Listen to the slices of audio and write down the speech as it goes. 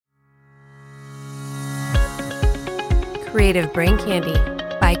Creative Brain Candy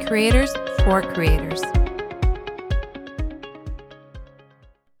by creators for creators.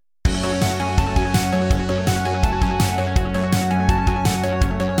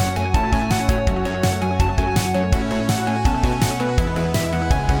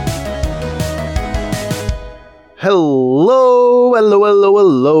 Hello,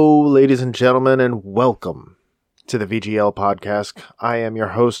 ladies and gentlemen, and welcome to the VGL podcast. I am your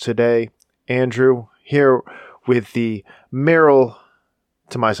host today, Andrew, here with the Meryl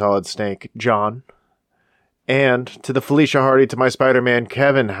to my Solid Snake, John, and to the Felicia Hardy to my Spider-Man,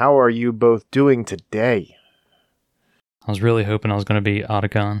 Kevin. How are you both doing today? I was really hoping I was going to be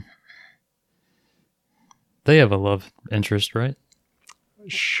Otacon. They have a love interest, right?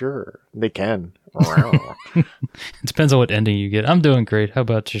 Sure, they can. It depends on what ending you get. I'm doing great. How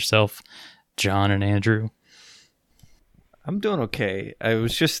about yourself, John and Andrew? I'm doing okay. I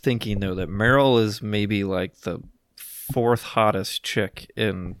was just thinking, though, that Meryl is maybe like the fourth hottest chick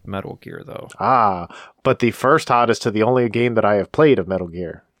in Metal Gear, though. But the first hottest to the only game that I have played of Metal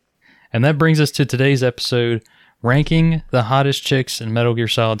Gear. And that brings us to today's episode, ranking the hottest chicks in Metal Gear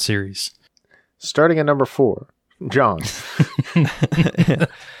Solid series. Starting at number 4, John. I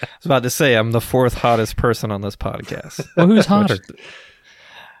was about to say, I'm the fourth hottest person on this podcast. Well, who's hotter?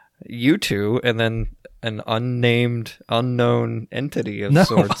 You two, and then an unknown entity of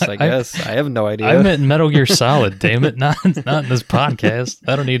sorts, I guess. I have no idea. I meant Metal Gear Solid, damn it. Not in this podcast.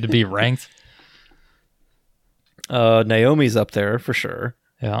 I don't need to be ranked. Naomi's up there, for sure.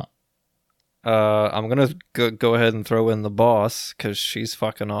 Yeah. I'm going to go ahead and throw in the boss, because she's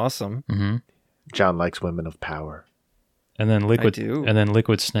fucking awesome. Mm-hmm. John likes women of power. And then Liquid. I do. And then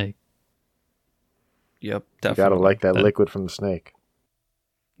Liquid Snake. Yep, You definitely. gotta like that liquid from the snake.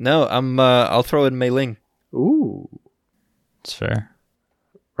 No, I'll throw in Mei Ling. Ooh. It's fair.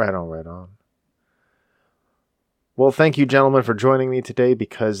 Right on. Well, thank you, gentlemen, for joining me today,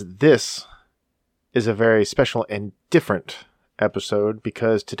 because this is a very special and different episode,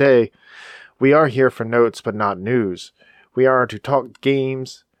 because today we are here for notes but not news. We are to talk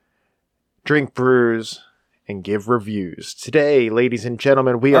games, drink brews, and give reviews. Today, ladies and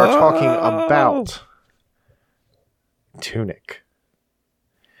gentlemen, we are talking about Tunic.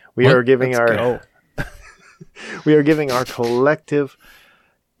 We are giving our collective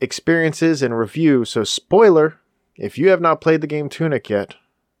experiences and review. So, spoiler, if you have not played the game Tunic yet,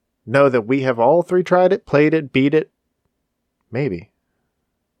 know that we have all three tried it, played it, beat it, maybe.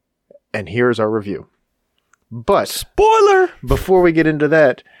 And here's our review. But spoiler! Before we get into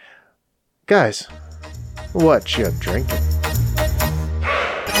that, guys, what you drinking?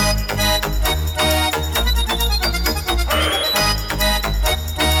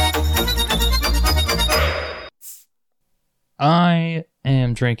 I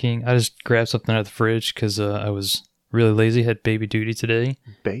am drinking. I just grabbed something out of the fridge because I was really lazy. Had baby duty today.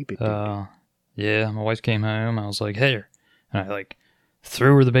 Baby duty. Yeah, my wife came home. I was like, "Hey," and I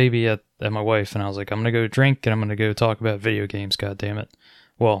threw her the baby at my wife, and I was like, "I'm gonna go drink and I'm gonna go talk about video games." God damn it!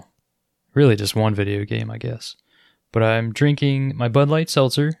 Well, really, just one video game, I guess. But I'm drinking my Bud Light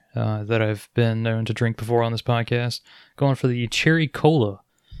Seltzer that I've been known to drink before on this podcast. Going for the Cherry Cola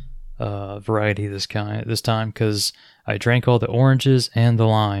variety this time because I drank all the oranges and the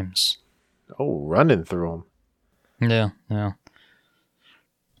limes. Oh, running through them. Yeah.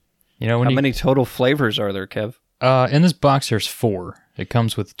 How many total flavors are there, Kev? In this box, there's 4. It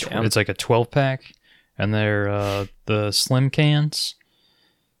comes with Damn. It's like a 12-pack, and they're the slim cans.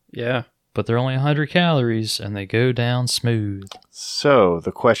 Yeah. But they're only 100 calories, and they go down smooth. So,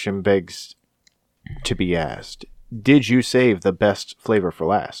 the question begs to be asked. Did you save the best flavor for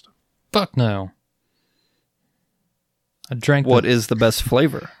last? Fuck no. I drank What is the best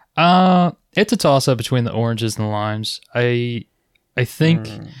flavor? It's a toss-up between the oranges and the limes. I think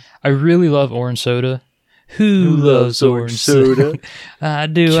I really love orange soda. Who loves orange soda? I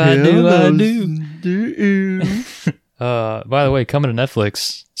do. By the way, coming to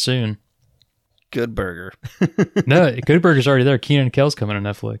Netflix soon. Good Burger. No, Good Burger's already there. Kenan and Kel's coming to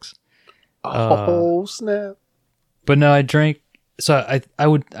Netflix. Oh, snap. But no, I drank. So I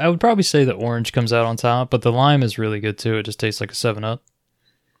would probably say the orange comes out on top, but the lime is really good too. It just tastes like a 7-Up.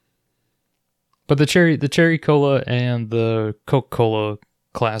 But the cherry cola and the Coca-Cola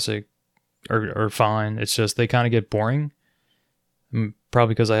Classic are fine. It's just they kind of get boring.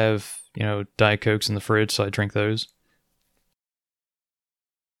 Probably because I have Diet Cokes in the fridge, so I drink those.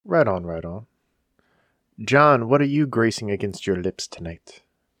 Right on. John, what are you gracing against your lips tonight?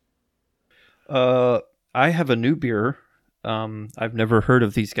 I have a new beer. I've never heard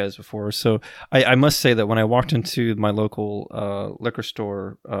of these guys before, so I must say that when I walked into my local liquor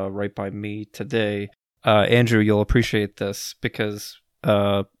store right by me today, Andrew, you'll appreciate this because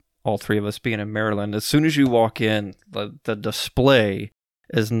all three of us being in Maryland, as soon as you walk in, the display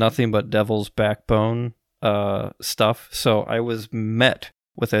is nothing but Devil's Backbone stuff. So I was met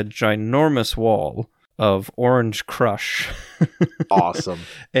with a ginormous wall of Orange Crush. Awesome.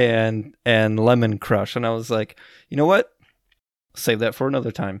 and Lemon Crush. And I was like, you know what? Save that for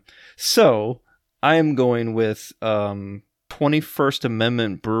another time. So I am going with 21st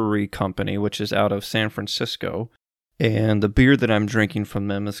Amendment Brewery Company, which is out of San Francisco. And the beer that I'm drinking from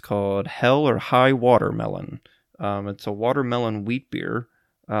them is called Hell or High Watermelon. It's a watermelon wheat beer.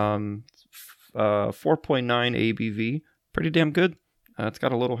 4.9 ABV. Pretty damn good. It's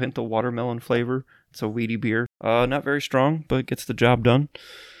got a little hint of watermelon flavor. It's a weedy beer. Not very strong, but gets the job done.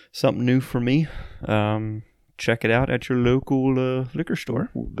 Something new for me. Check it out at your local liquor store.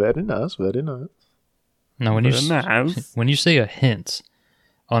 Very nice, very nice. Now, when you say a hint,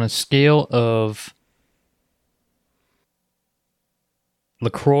 on a scale of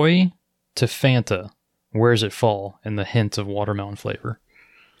LaCroix to Fanta, where does it fall in the hint of watermelon flavor?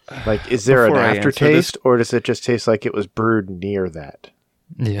 Like, is there an Before I aftertaste, or does it just taste like it was brewed near that?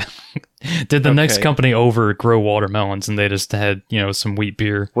 Yeah. Did the next company over grow watermelons and they just had, some wheat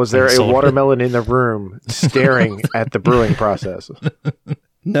beer? Was there a watermelon in the room staring at the brewing process?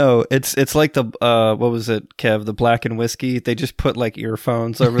 No, it's like the what was it, Kev? The Black and Whiskey. They just put like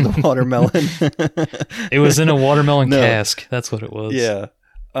earphones over the watermelon. It was in a watermelon cask. That's what it was. Yeah.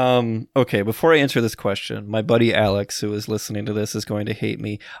 Okay, before I answer this question, my buddy Alex, who is listening to this, is going to hate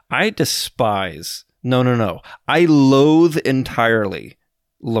me. I despise. No. I loathe entirely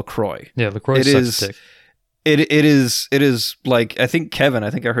LaCroix. Yeah, LaCroix sucks a dick. It is like, I think Kevin, I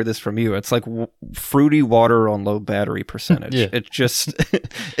heard this from you. It's like fruity water on low battery percentage. Yeah. It just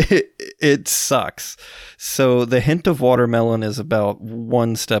it sucks. So the hint of watermelon is about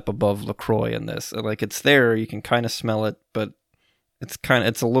one step above LaCroix in this. Like, it's there, you can kind of smell it, but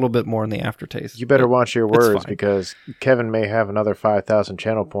it's a little bit more in the aftertaste. You better watch your words, because Kevin may have another 5,000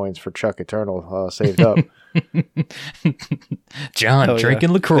 channel points for Chuck Eternal saved up. John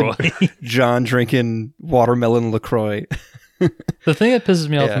drinking LaCroix. John drinking watermelon LaCroix. The thing that pisses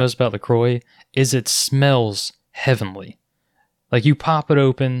me off most about LaCroix is it smells heavenly. Like, you pop it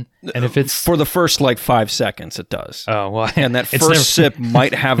open, and if it's... For the first, 5 seconds, it does. Oh, well... And that first sip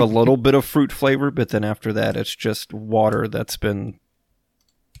might have a little bit of fruit flavor, but then after that, it's just water that's been...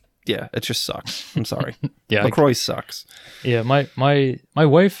 Yeah, it just sucks. I'm sorry. Yeah, LaCroix sucks. Yeah, my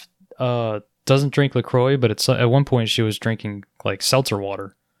wife doesn't drink LaCroix, but at one point she was drinking, seltzer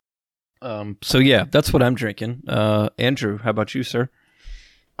water. So, yeah, that's what I'm drinking. Andrew, how about you, sir?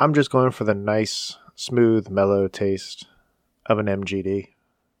 I'm just going for the nice, smooth, mellow taste of an MGD.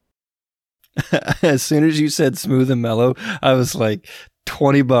 As soon as you said smooth and mellow, I was like,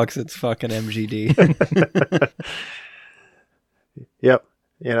 $20, it's fucking MGD. Yep.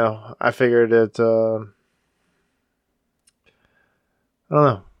 I figured it, I don't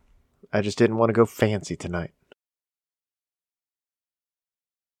know. I just didn't want to go fancy tonight.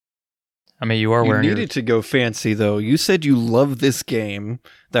 I mean, you are wearing... You needed to go fancy, though. You said you love this game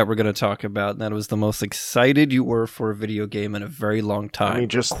that we're going to talk about, and that was the most excited you were for a video game in a very long time. I mean,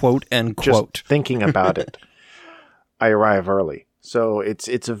 just quote and quote. Just thinking about it, I arrive early. So it's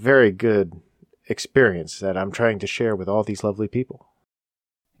a very good experience that I'm trying to share with all these lovely people.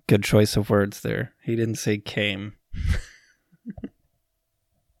 Good choice of words there. He didn't say came.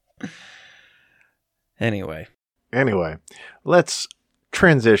 Anyway, let's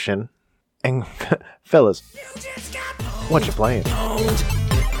transition. And fellas, what you playing?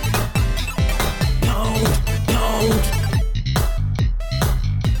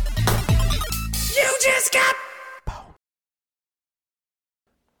 You just got...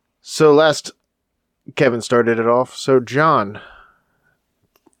 So last Kevin started it off. So John,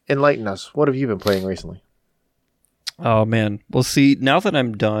 enlighten us. What have you been playing recently? Oh, man. Well, see, now that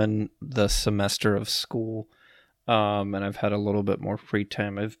I'm done the semester of school, and I've had a little bit more free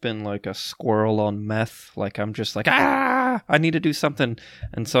time, I've been like a squirrel on meth. Like, I'm just like, I need to do something.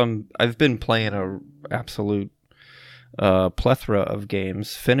 And so I've been playing a absolute plethora of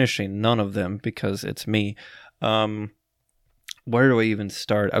games, finishing none of them because it's me. Where do I even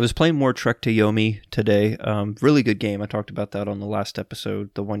start? I was playing more Trek to Yomi today. Really good game. I talked about that on the last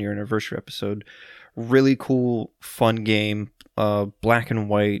episode, the 1-year anniversary episode. Really cool, fun game. Black and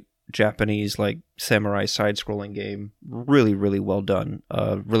white, Japanese, samurai side-scrolling game. Really, really well done.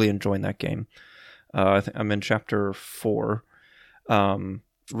 Really enjoying that game. I'm in chapter 4.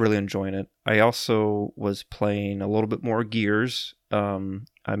 Really enjoying it. I also was playing a little bit more Gears. I'm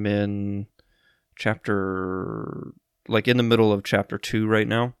in chapter... in the middle of chapter 2 right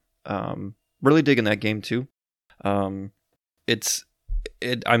now. really digging that game too. I'm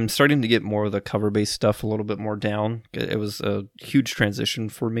starting to get more of the cover-based stuff a little bit more down. It was a huge transition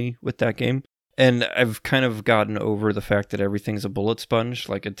for me with that game. And I've kind of gotten over the fact that everything's a bullet sponge.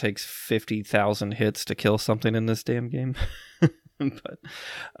 Like, it takes 50,000 hits to kill something in this damn game. But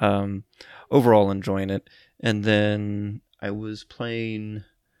overall, enjoying it. And then I was playing...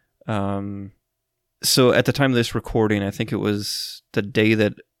 so at the time of this recording, I think it was the day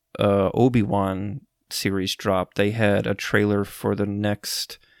that Obi-Wan series dropped, they had a trailer for the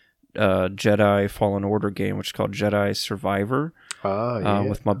next Jedi Fallen Order game, which is called Jedi Survivor.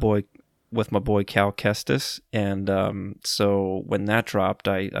 With my boy Cal Kestis. And so when that dropped,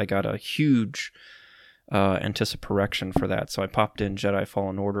 I got a huge anticipation for that. So I popped in Jedi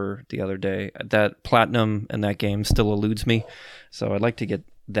Fallen Order the other day. That platinum in that game still eludes me, so I'd like to get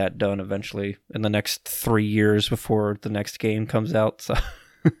that done eventually in the next 3 years before the next game comes out. So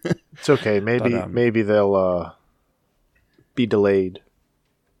it's okay. Maybe they'll be delayed,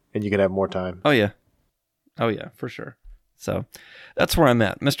 and you can have more time. Oh yeah, for sure. So that's where I'm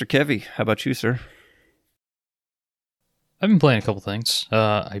at, Mr. Kevy. How about you, sir? I've been playing a couple things.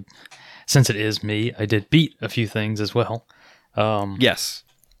 Since it is me, I did beat a few things as well. Yes.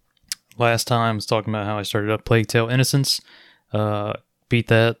 Last time I was talking about how I started up Plague Tale Innocence. Beat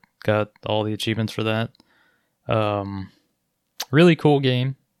that. Got all the achievements for that. Really cool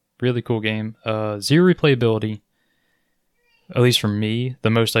game. Zero replayability. At least for me,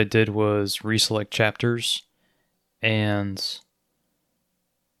 the most I did was reselect chapters and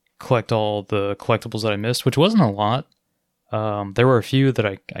collect all the collectibles that I missed, which wasn't a lot. There were a few that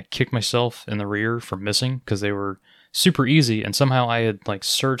I kicked myself in the rear for missing because they were super easy, and somehow I had like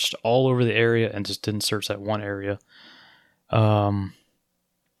searched all over the area and just didn't search that one area. I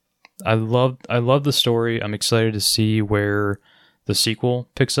love the story. I'm excited to see where the sequel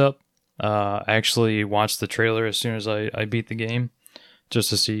picks up. I actually watched the trailer as soon as I beat the game, just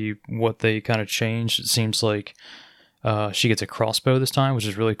to see what they kind of changed. It seems like she gets a crossbow this time, which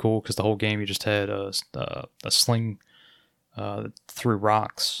is really cool because the whole game you just had a sling through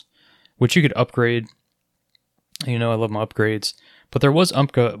rocks, which you could upgrade. You know, I love my upgrades. But there was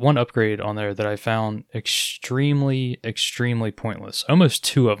one upgrade on there that I found extremely, extremely pointless. Almost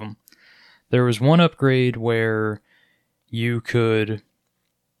two of them. There was one upgrade where you could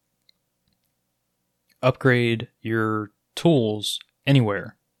upgrade your tools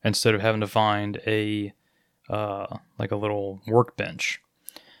anywhere instead of having to find a little workbench.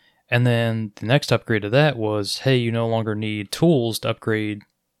 And then the next upgrade to that was, hey, you no longer need tools to upgrade,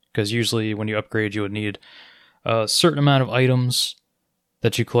 because usually when you upgrade, you would need a certain amount of items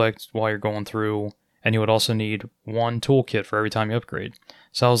that you collect while you're going through, and you would also need one toolkit for every time you upgrade.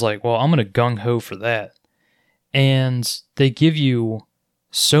 So I was like, well, I'm going to gung-ho for that. And they give you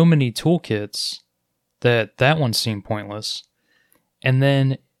so many toolkits that one seemed pointless. And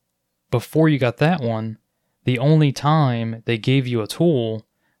then before you got that one, the only time they gave you a tool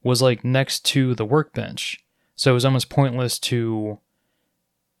was like next to the workbench. So it was almost pointless to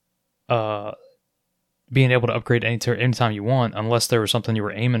being able to upgrade anytime you want, unless there was something you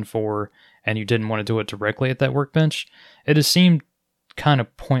were aiming for and you didn't want to do it directly at that workbench. It just seemed kind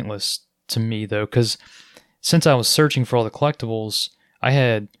of pointless to me, though, because since I was searching for all the collectibles, I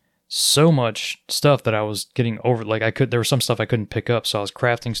had so much stuff that I was getting over. Like, there was some stuff I couldn't pick up, so I was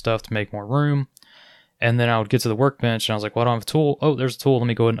crafting stuff to make more room. And then I would get to the workbench and I was like, well, I don't have a tool. Oh, there's a tool. Let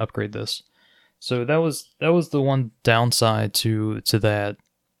me go ahead and upgrade this. So that was the one downside to that.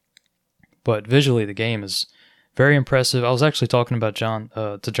 But visually, the game is very impressive. I was actually talking about John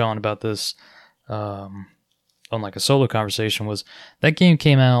about this on like a solo conversation. Was that game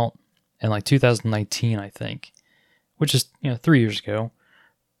came out in like 2019, I think, which is 3 years ago.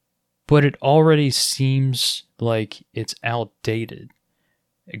 But it already seems like it's outdated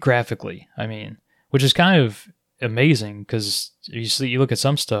graphically. I mean, which is kind of amazing because you look at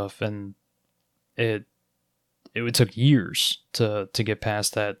some stuff and it took years to get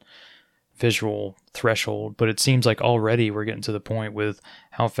past that visual threshold, but it seems like already we're getting to the point with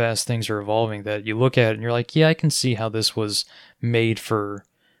how fast things are evolving that you look at it and you're like, yeah, I can see how this was made for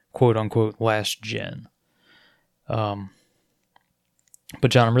quote unquote last gen. But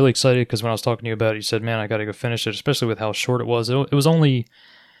John, I'm really excited because when I was talking to you about it, you said, man, I got to go finish it, especially with how short it was. It was only,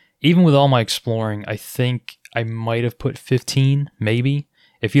 even with all my exploring, I think I might have put 15, maybe.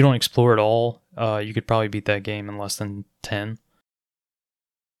 If you don't explore at all, you could probably beat that game in less than 10.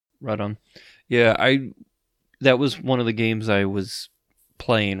 Right on. Yeah, that was one of the games I was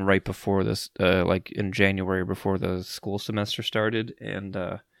playing right before this, like in January before the school semester started,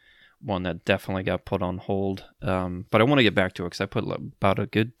 and one that definitely got put on hold. But I want to get back to it because I put about a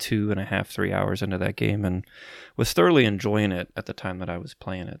good 2.5, 3 hours into that game and was thoroughly enjoying it at the time that I was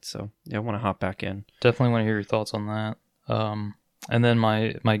playing it. So yeah, I want to hop back in. Definitely want to hear your thoughts on that. And then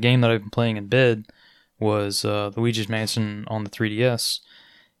my game that I've been playing in bed was Luigi's Mansion on the 3DS.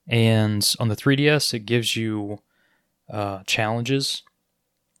 And on the 3DS, it gives you challenges.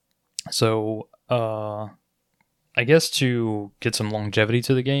 So I guess to get some longevity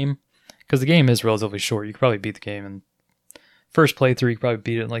to the game, because the game is relatively short, you could probably beat the game in first playthrough. You could probably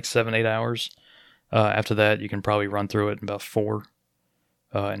beat it in like 7-8 hours. After that, you can probably run through it in about 4,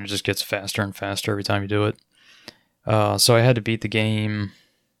 and it just gets faster and faster every time you do it. So I had to beat the game.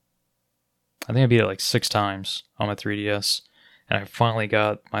 I think I beat it like 6 times on my 3DS, and I finally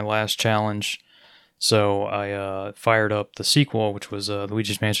got my last challenge. So I fired up the sequel, which was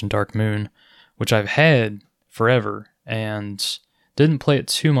Luigi's Mansion Dark Moon, which I've had forever and didn't play it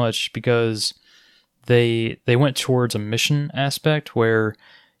too much because they went towards a mission aspect where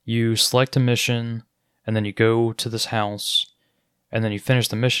you select a mission and then you go to this house and then you finish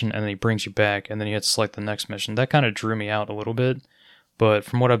the mission and then he brings you back and then you have to select the next mission. That kind of drew me out a little bit, but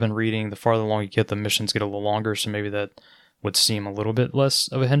from what I've been reading, the farther along you get, the missions get a little longer, so maybe that would seem a little bit less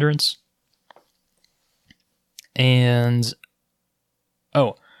of a hindrance. And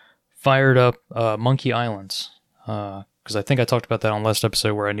fired up Monkey Islands, because I think I talked about that on last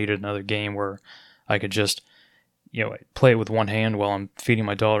episode where I needed another game where I could just, play it with one hand while I'm feeding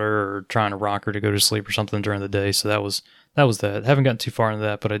my daughter or trying to rock her to go to sleep or something during the day. So that was that. Haven't gotten too far into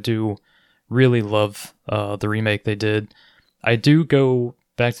that, but I do really love the remake they did. I do go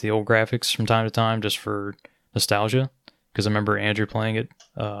back to the old graphics from time to time just for nostalgia, because I remember Andrew playing it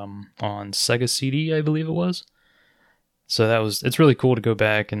on Sega CD, I believe it was. So it's really cool to go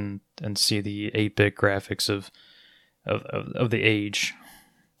back and see the 8-bit graphics of the age.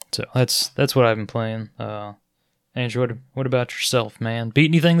 So that's what I've been playing. Andrew, what about yourself, man? Beat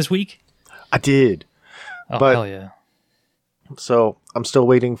anything this week? I did. Oh, but, hell yeah. So I'm still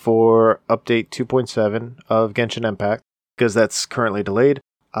waiting for update 2.7 of Genshin Impact, because that's currently delayed.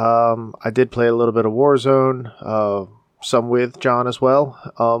 I did play a little bit of Warzone, some with John as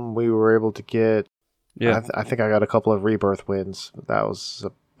well. We were able to get... Yeah, I think I got a couple of Rebirth wins. That was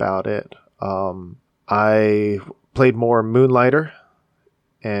about it. I played more Moonlighter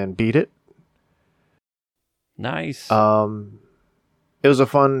and beat it. Nice. It was a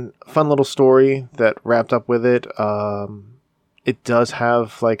fun little story that wrapped up with it. It does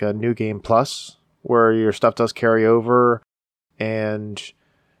have like a New Game Plus where your stuff does carry over and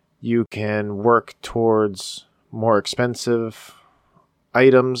you can work towards more expensive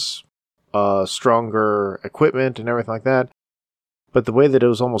items, stronger equipment and everything like that. But the way that it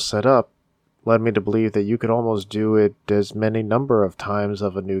was almost set up led me to believe that you could almost do it as many number of times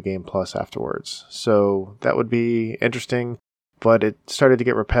of a New Game Plus afterwards. So that would be interesting, but it started to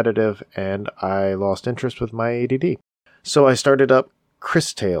get repetitive and I lost interest with my ADD. So I started up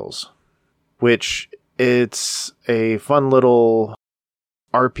Cris Tales, which it's a fun little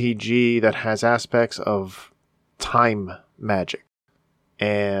RPG that has aspects of time magic.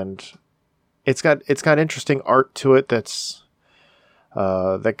 And it's got interesting art to it that's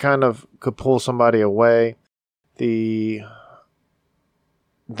that kind of could pull somebody away. The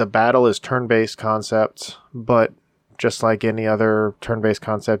battle is turn-based concept, but just like any other turn-based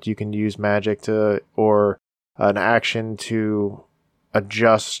concept, you can use magic or an action to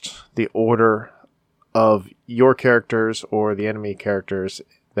adjust the order of your characters or the enemy characters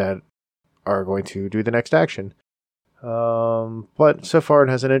that are going to do the next action. But so far it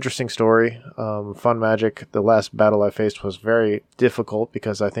has an interesting story, fun magic. The last battle I faced was very difficult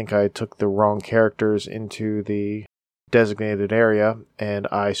because I think I took the wrong characters into the designated area and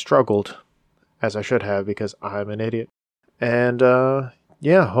I struggled, as I should have because I'm an idiot. And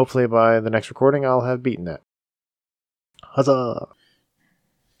yeah, hopefully by the next recording I'll have beaten that. Huzzah!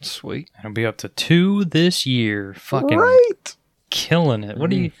 Sweet. I'll be up to 2 this year. Fucking right! Killing it.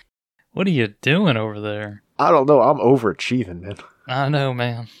 What are you doing over there? I don't know. I'm overachieving, man. I know,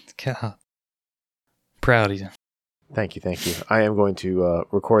 man. God. Proud of you. Thank you. I am going to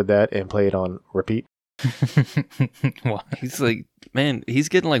record that and play it on repeat. What? He's like, man, he's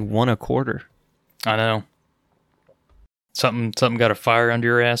getting like 1 a quarter. I know. Something got a fire under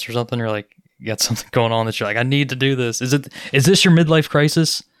your ass or something? You're like, you got something going on that you're like, I need to do this. Is this your midlife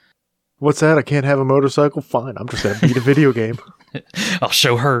crisis? What's that? I can't have a motorcycle? Fine. I'm just going to beat a video game. I'll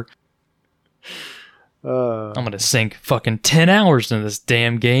show her. I'm going to sink fucking 10 hours into this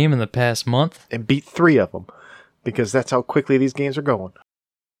damn game in the past month. And beat 3 of them. Because that's how quickly these games are going.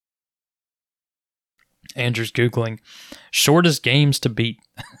 Andrew's Googling shortest games to beat.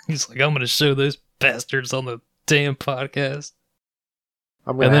 He's like, I'm going to show those bastards on the damn podcast.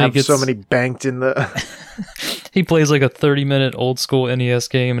 I'm going to have so many banked in the... He plays like a 30-minute old school NES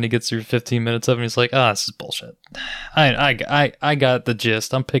game and he gets through 15 minutes of it and he's like, this is bullshit. I got the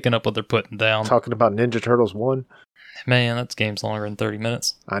gist. I'm picking up what they're putting down. Talking about Ninja Turtles 1. Man, that game's longer than 30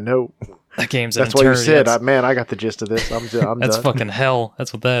 minutes. I know. That game's That's what you said. I got the gist of this. I'm That's done. fucking hell.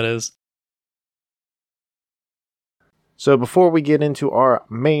 That's what that is. So before we get into our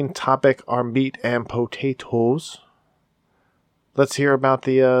main topic, our meat and potatoes, let's hear about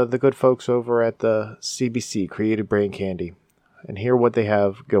the good folks over at the CBC, Creative Brain Candy, and hear what they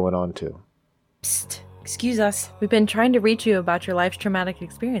have going on too. Psst, excuse us. We've been trying to reach you about your life's traumatic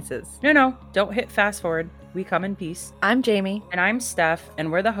experiences. No, don't hit fast forward. We come in peace. I'm Jamie. And I'm Steph, and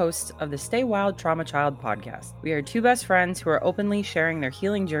we're the hosts of the Stay Wild Trauma Child podcast. We are two best friends who are openly sharing their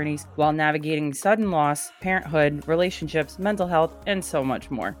healing journeys while navigating sudden loss, parenthood, relationships, mental health, and so much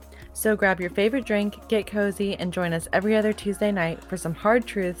more. So grab your favorite drink, get cozy, and join us every other Tuesday night for some hard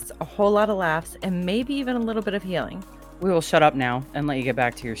truths, a whole lot of laughs, and maybe even a little bit of healing. We will shut up now and let you get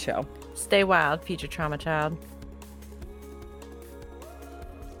back to your show. Stay wild, future trauma child.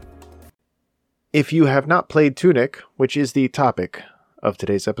 If you have not played Tunic, which is the topic of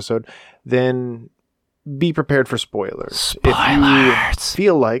today's episode, then be prepared for spoilers. If you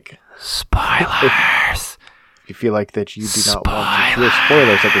feel like if you feel like that you do not want to hear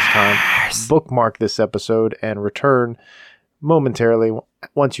spoilers at this time, bookmark this episode and return momentarily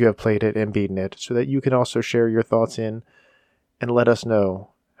once you have played it and beaten it, so that you can also share your thoughts in and let us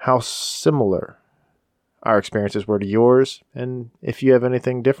know how similar our experiences were to yours, and if you have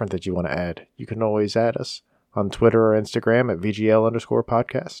anything different that you want to add, you can always add us on Twitter or Instagram at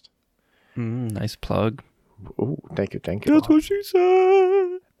VGL_podcast. Nice plug. Ooh, thank you. That's what she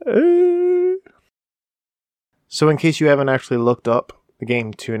said. So in case you haven't actually looked up the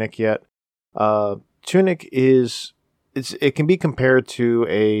game Tunic yet, Tunic it can be compared to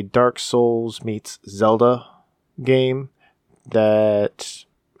a Dark Souls meets Zelda game that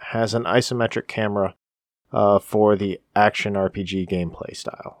has an isometric camera for the action RPG gameplay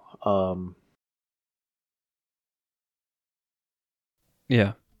style.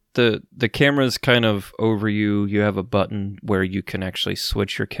 Yeah. The camera's kind of over you. You have a button where you can actually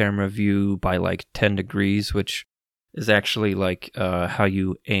switch your camera view by like 10 degrees, which is actually like how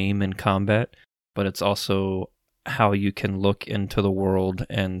you aim in combat, but it's also how you can look into the world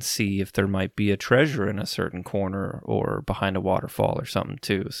and see if there might be a treasure in a certain corner or behind a waterfall or something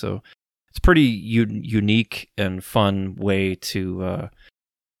too. So it's pretty unique and fun way to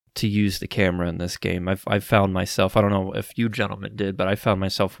use the camera in this game. I've found myself, I don't know if you gentlemen did, but I found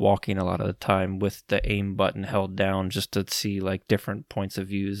myself walking a lot of the time with the aim button held down just to see like different points of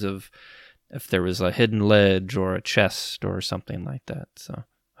views of if there was a hidden ledge or a chest or something like that. So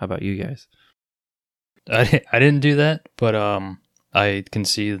how about you guys? I didn't do that, but I can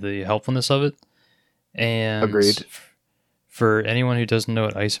see the helpfulness of it. And agreed. For anyone who doesn't know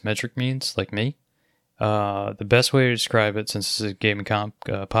what isometric means, like me, the best way to describe it, since this is a gaming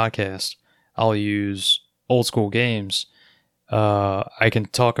podcast, I'll use old school games. I can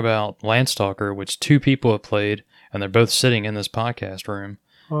talk about Landstalker, which 2 people have played, and they're both sitting in this podcast room.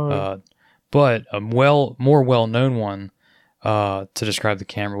 But a more well-known one to describe the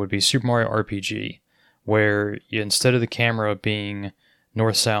camera would be Super Mario RPG, where instead of the camera being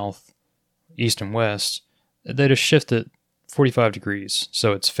north, south, east, and west, they just shift it 45 degrees,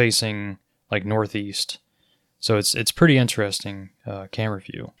 so it's facing like northeast. So it's pretty interesting camera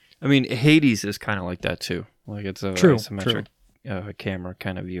view. I mean, Hades is kind of like that too. Like it's a isometric camera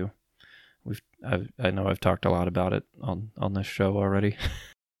kind of view. I know I've talked a lot about it on this show already.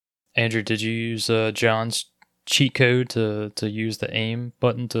 Andrew, did you use John's cheat code to use the aim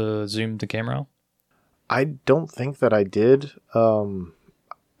button to zoom the camera out? I don't think that I did.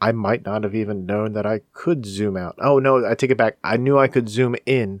 I might not have even known that I could zoom out. Oh, no, I take it back. I knew I could zoom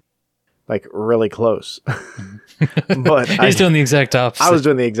in, like, really close. But He's doing the exact opposite. I was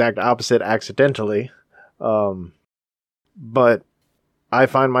doing the exact opposite accidentally. But I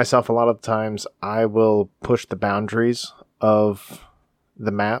find myself a lot of times I will push the boundaries of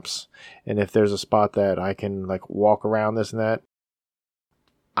the maps. And if there's a spot that I can, like, walk around this and that,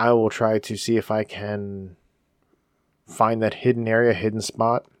 I will try to see if I can find that hidden area, hidden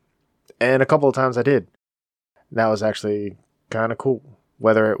spot. And a couple of times I did. That was actually kind of cool.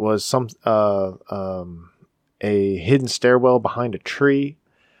 Whether it was a hidden stairwell behind a tree,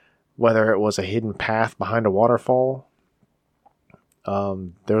 whether it was a hidden path behind a waterfall.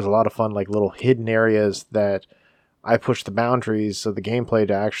 There was a lot of fun, like little hidden areas that I pushed the boundaries of the gameplay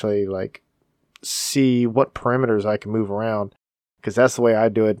to actually like see what perimeters I can move around, because that's the way I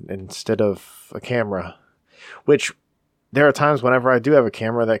do it instead of a camera. Which there are times whenever I do have a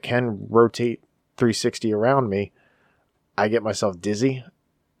camera that can rotate 360 around me, I get myself dizzy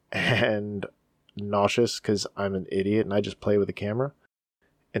and nauseous because I'm an idiot and I just play with the camera.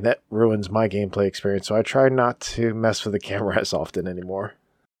 And that ruins my gameplay experience, so I try not to mess with the camera as often anymore.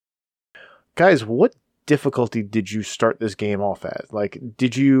 Guys, what difficulty did you start this game off at? Like,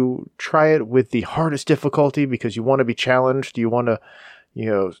 did you try it with the hardest difficulty because you want to be challenged? Do you want to,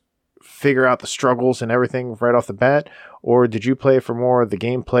 figure out the struggles and everything right off the bat? Or did you play for more of the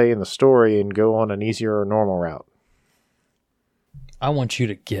gameplay and the story and go on an easier or normal route? I want you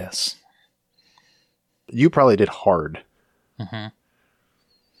to guess. You probably did hard. Mm-hmm.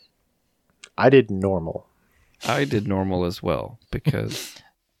 I did normal. I did normal as well because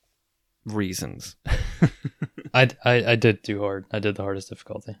reasons. I did do hard. I did the hardest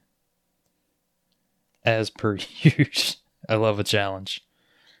difficulty. As per usual. I love a challenge.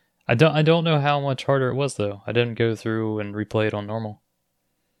 I don't know how much harder it was though. I didn't go through and replay it on normal.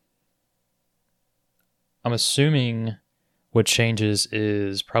 I'm assuming what changes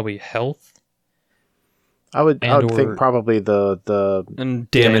is probably health. I would think probably the and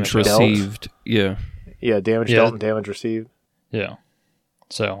damage received. Yeah, damage dealt and damage received. Yeah.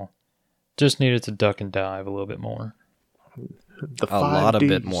 So just needed to duck and dive a little bit more. A lot of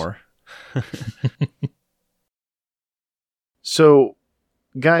bit more. So,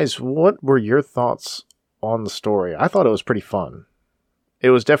 guys, what were your thoughts on the story? I thought it was pretty fun. It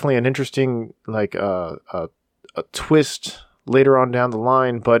was definitely an interesting, a twist later on down the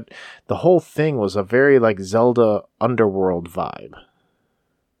line, but the whole thing was a very, Zelda Underworld vibe.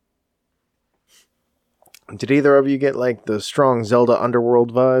 Did either of you get, the strong Zelda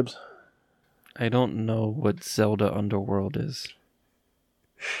Underworld vibes? I don't know what Zelda Underworld is.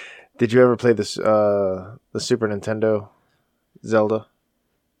 Did you ever play this, the Super Nintendo Zelda?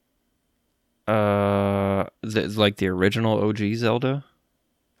 The original OG Zelda?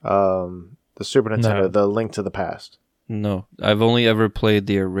 The Super Nintendo, No. The Link to the Past. No, I've only ever played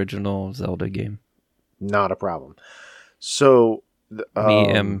the original Zelda game. Not a problem. So, Me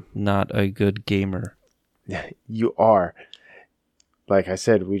am not a good gamer. You are. Like I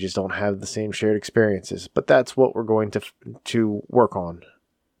said, we just don't have the same shared experiences, but that's what we're going to work on.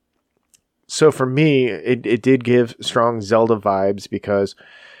 So for me, it did give strong Zelda vibes because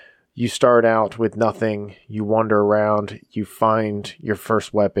you start out with nothing, you wander around, you find your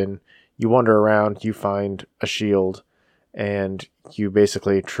first weapon, you wander around, you find a shield, and you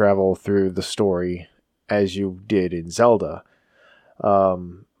basically travel through the story as you did in Zelda.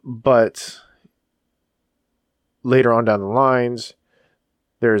 But later on down the lines,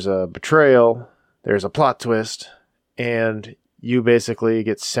 there's a betrayal, there's a plot twist, and you basically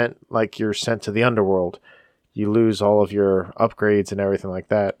get sent, you're sent to the underworld. You lose all of your upgrades and everything like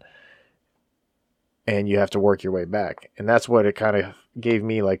that, and you have to work your way back. And that's what it kind of gave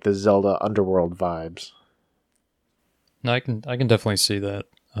me, the Zelda Underworld vibes. No, I can definitely see that.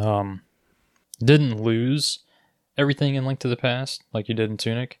 Didn't lose everything in Link to the Past like you did in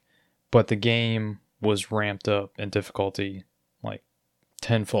Tunic, but the game was ramped up in difficulty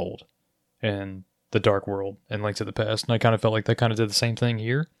tenfold in the Dark World and Link to the Past, and I kind of felt like that kind of did the same thing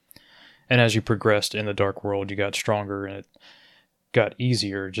here. And as you progressed in the Dark World, you got stronger and it got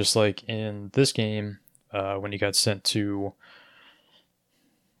easier, just like in this game when you got sent to,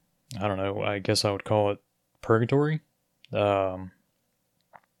 I don't know, I guess I would call it Purgatory.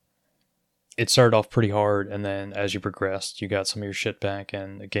 It started off pretty hard, and then as you progressed, you got some of your shit back,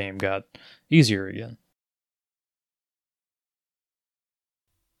 and the game got easier again.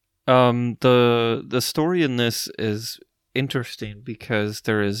 The story in this is interesting because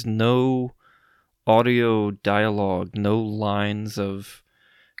there is no audio dialogue, no lines of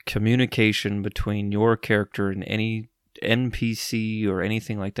communication between your character and any NPC or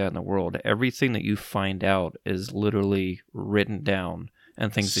anything like that in the world. Everything that you find out is literally written down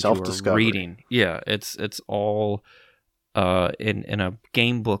and things that you are reading. Yeah, it's all in a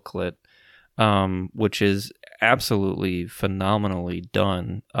game booklet, which is absolutely phenomenally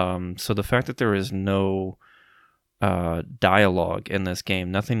done. So the fact that there is no dialogue in this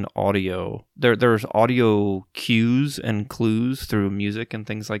game, nothing audio. There's audio cues and clues through music and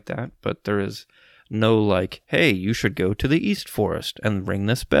things like that, but there is no hey, you should go to the East Forest and ring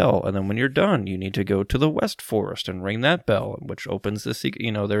this bell, and then when you're done, you need to go to the West Forest and ring that bell, which opens the secret.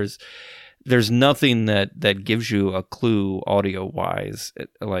 There's nothing that gives you a clue audio-wise,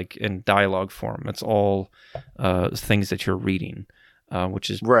 in dialogue form. It's all things that you're reading, which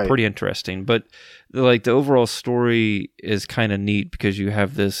is pretty interesting. But the overall story is kind of neat because you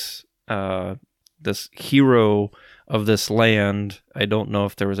have this this hero of this land. I don't know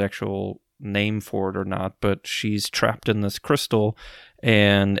if there was actual name for it or not, but she's trapped in this crystal,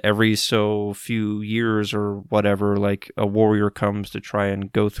 and every so few years or whatever, like a warrior comes to try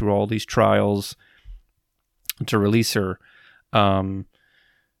and go through all these trials to release her.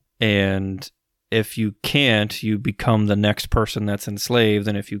 And if you can't, you become the next person that's enslaved,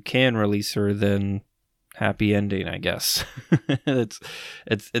 and if you can release her, then happy ending, I guess.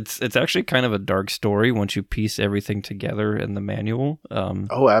 It's actually kind of a dark story once you piece everything together in the manual.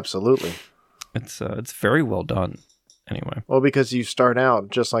 Oh, absolutely. It's very well done. Anyway, well, because you start out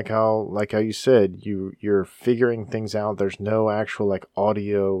just like how you said, you're figuring things out. There's no actual like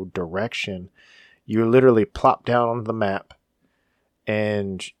audio direction. You literally plop down on the map,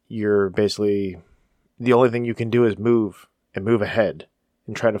 and you're basically, the only thing you can do is move ahead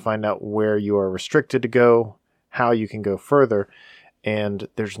and try to find out where you are restricted to go, how you can go further, and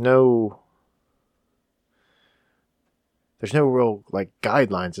there's no real like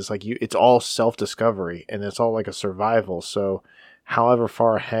guidelines. It's like it's all self-discovery, and it's all like a survival. So however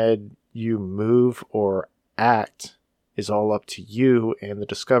far ahead you move or act is all up to you and the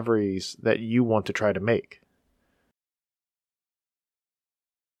discoveries that you want to try to make.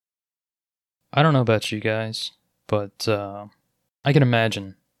 I don't know about you guys, but I can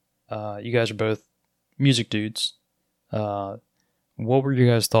imagine you guys are both music dudes. What were your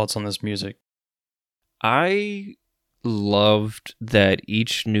guys' thoughts on this music? I loved that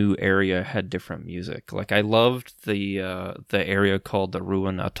each new area had different music. Like I loved the area called the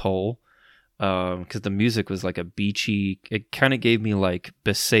Ruin Atoll, because the music was like a beachy. It kind of gave me like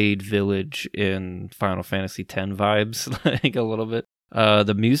Besaid Village in Final Fantasy X vibes, like a little bit.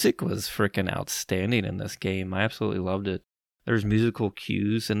 The music was freaking outstanding in this game. I absolutely loved it. There's musical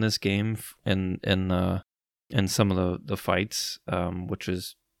cues in this game in some of the fights, which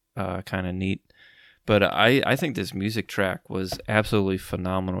is kind of neat. But I think this music track was absolutely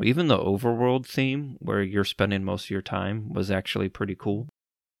phenomenal. Even the overworld theme, where you're spending most of your time, was actually pretty cool.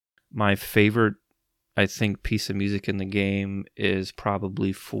 My favorite, I think, piece of music in the game is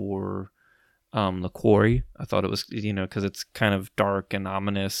probably for the Quarry. I thought it was, because it's kind of dark and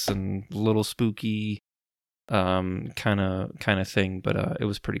ominous and a little spooky, kind of thing. But it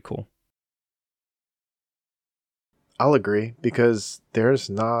was pretty cool. I'll agree, because there's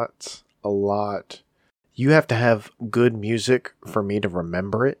not a lot. You have to have good music for me to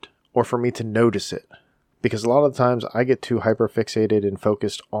remember it or for me to notice it. Because a lot of the times I get too hyperfixated and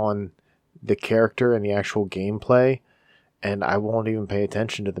focused on the character and the actual gameplay, and I won't even pay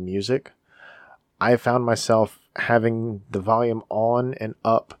attention to the music. I found myself having the volume on and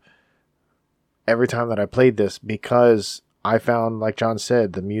up every time that I played this, because I found, like John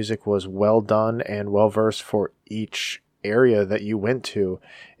said, the music was well done and well versed for each area that you went to.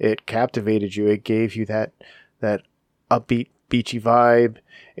 It captivated you. It gave you that upbeat, beachy vibe.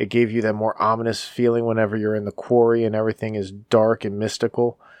 It gave you that more ominous feeling whenever you're in the quarry and everything is dark and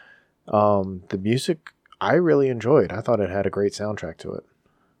mystical. The music I really enjoyed. I thought it had a great soundtrack to it.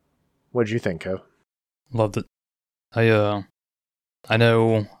 What did you think, Kev? Loved it. I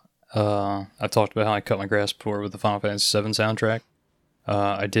know I've talked about how I cut my grass before with the Final Fantasy VII soundtrack.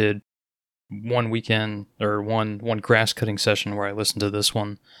 I did one weekend or one grass cutting session where I listened to this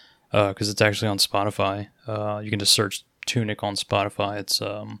one because it's actually on Spotify. You can just search Tunic on Spotify.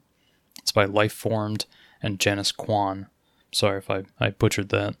 It's by Lifeformed and Janice Kwan. Sorry if I butchered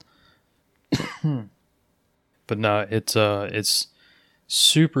that. But no, it's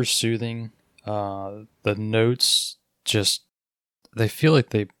super soothing. The notes just, they feel like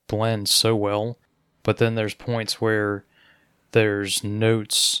they blend so well, but then there's points where there's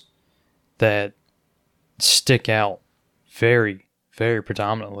notes that stick out very, very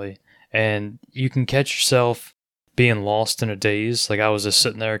predominantly, and you can catch yourself being lost in a daze. Like I was just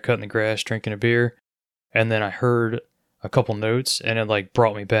sitting there cutting the grass, drinking a beer, and then I heard a couple notes, and it like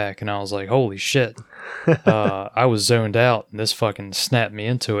brought me back, and I was like, holy shit. I was zoned out, and this fucking snapped me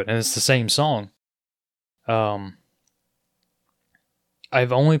into it, and it's the same song.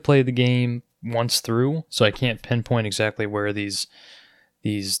 I've only played the game once through, so I can't pinpoint exactly where these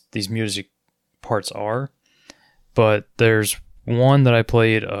music parts are, but there's one that I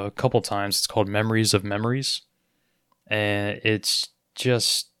played a couple times. It's called Memories of Memories, and it's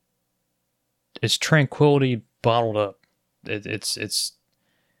tranquility bottled up. It's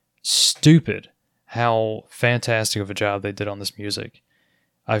stupid how fantastic of a job they did on this music.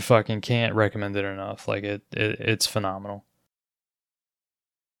 I fucking can't recommend it enough. Like it's phenomenal.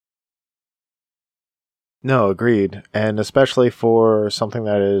 No, agreed. And especially for something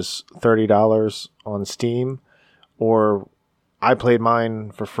that is $30 on Steam, or I played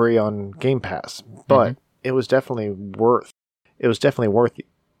mine for free on Game Pass, but it was definitely worth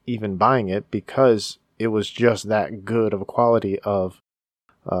even buying it because it was just that good of a quality of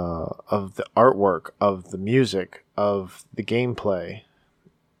the artwork, of the music, of the gameplay.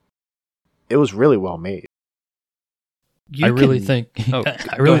 It was really well made. I really think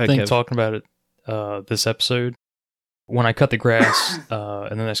Kev. talking about it this episode, when I cut the grass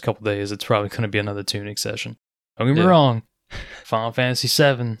in the next couple days, it's probably going to be another tuning session. Don't get me wrong, Final Fantasy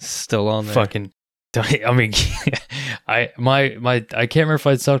VII still on there. Fucking, I mean, I can't remember if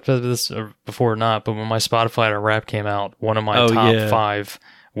I talked about this before or not, but when my Spotify to Rap came out, one of my top 5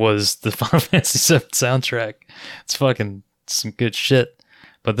 was the Final Fantasy VII soundtrack. It's fucking some good shit.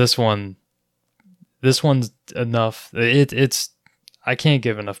 But this one's enough. It's I can't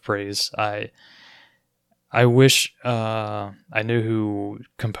give enough praise. I wish I knew who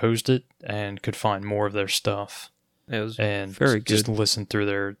composed it and could find more of their stuff. It was and very good. Just listen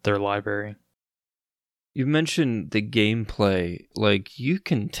through their library. You mentioned the gameplay. Like, you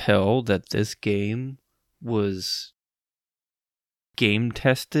can tell that this game was game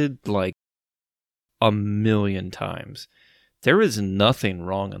tested like a million times. There is nothing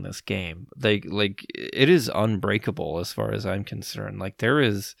wrong in this game. It is unbreakable as far as I'm concerned. Like,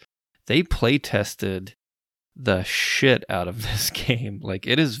 they play tested the shit out of this game. Like,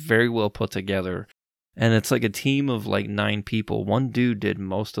 it is very well put together. And it's like a team of like 9 people. One dude did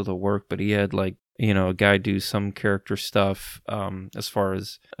most of the work, but he had like, a guy do some character stuff as far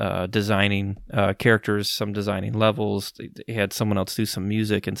as designing characters, some designing levels. He had someone else do some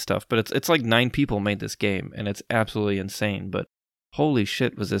music and stuff. But it's like 9 people made this game, and it's absolutely insane. But holy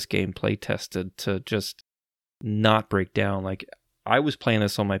shit, was this game play tested to just not break down. Like, I was playing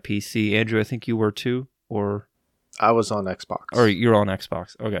this on my PC. Andrew, I think you were too? Or I was on Xbox. Or you're on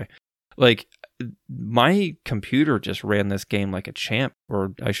Xbox. Okay. Like, my computer just ran this game like a champ,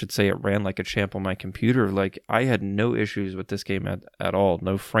 or I should say it ran like a champ on my computer. Like, I had no issues with this game at all.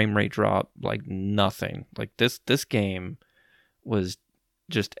 No frame rate drop, like nothing. Like, this game was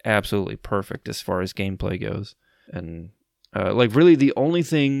just absolutely perfect as far as gameplay goes. And like, really the only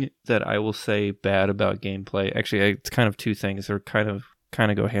thing that I will say bad about gameplay, actually it's kind of 2 things. They're kind of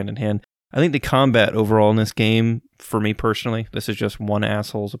go hand in hand. I think the combat overall in this game, for me personally, this is just one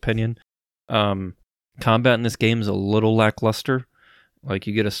asshole's opinion, combat in this game is a little lackluster. Like,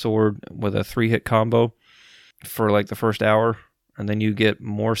 you get a sword with a 3-hit combo for like the first hour, and then you get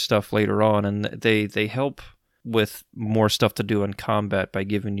more stuff later on, and they help with more stuff to do in combat by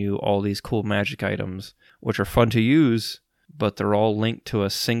giving you all these cool magic items, which are fun to use, but they're all linked to a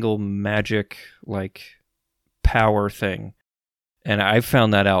single magic like power thing. And I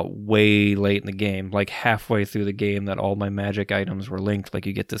found that out way late in the game, like halfway through the game, that all my magic items were linked. Like,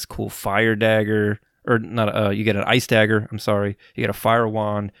 you get this cool fire dagger, or not, you get an ice dagger, I'm sorry. You get a fire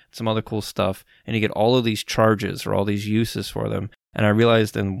wand, some other cool stuff, and you get all of these charges or all these uses for them. And I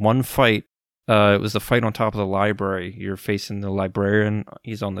realized in one fight, it was the fight on top of the library. You're facing the librarian.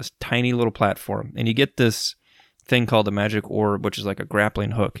 He's on this tiny little platform, and you get this thing called the magic orb, which is like a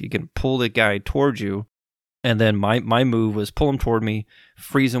grappling hook. You can pull the guy towards you. And then my move was pull him toward me,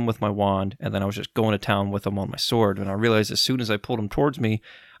 freeze him with my wand, and then I was just going to town with him on my sword. And I realized as soon as I pulled him towards me,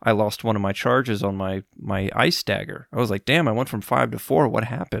 I lost one of my charges on my ice dagger. I was like, damn, I went from 5 to 4. What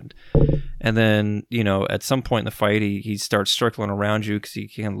happened? And then, at some point in the fight, he starts circling around you because he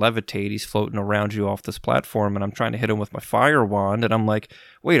can levitate. He's floating around you off this platform, and I'm trying to hit him with my fire wand. And I'm like,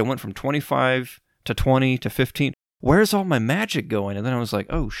 wait, I went from 25 to 20 to 15. Where's all my magic going? And then I was like,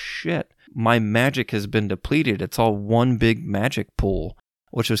 oh, shit. My magic has been depleted. It's all one big magic pool,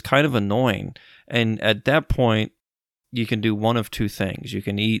 which was kind of annoying. And at that point, you can do one of 2 things. You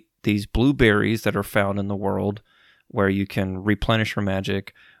can eat these blueberries that are found in the world where you can replenish your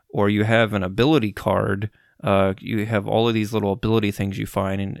magic, or you have an ability card. You have all of these little ability things you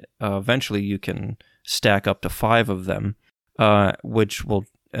find, and eventually you can stack up to 5 of them,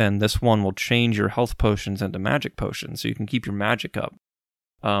 and this one will change your health potions into magic potions, so you can keep your magic up.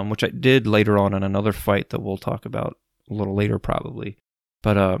 Which I did later on in another fight that we'll talk about a little later probably.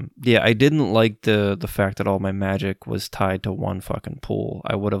 But yeah, I didn't like the fact that all my magic was tied to one fucking pool.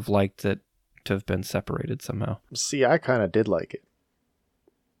 I would have liked it to have been separated somehow. See, I kind of did like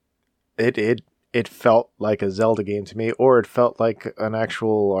it. It felt like a Zelda game to me, or it felt like an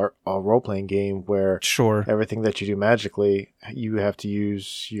actual role-playing game where everything that you do magically, you have to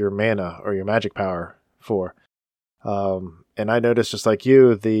use your mana or your magic power for. And I noticed, just like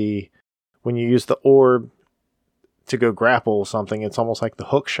you, when you use the orb to go grapple something, it's almost like the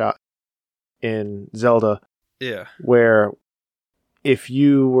hook shot in Zelda. Yeah. Where if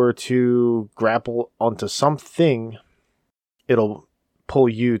you were to grapple onto something, it'll pull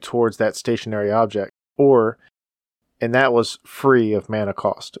you towards that stationary object. And that was free of mana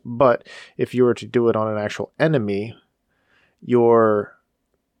cost. But if you were to do it on an actual enemy, your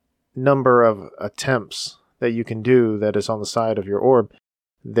number of attempts that you can do that is on the side of your orb,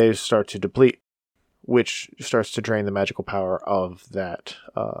 they start to deplete, which starts to drain the magical power of that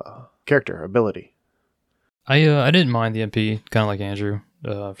character ability. I didn't mind the MP, kind of like Andrew,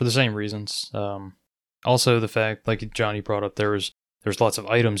 for the same reasons. Also, the fact, like Johnny brought up, there's lots of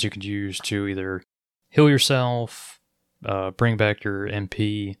items you could use to either heal yourself, bring back your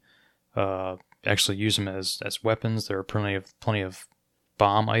MP, actually use them as weapons. There are plenty of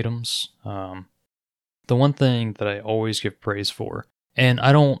bomb items. The one thing that I always give praise for, and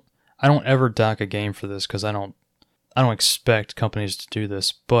I don't ever dock a game for this because I don't expect companies to do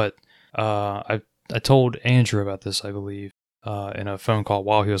this, but I told Andrew about this, I believe, in a phone call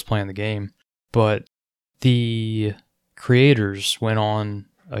while he was playing the game. But the creators went on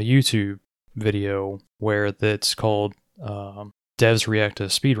a YouTube video where that's called Devs React to a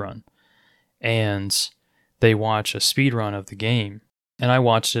Speedrun. And they watch a speedrun of the game. And I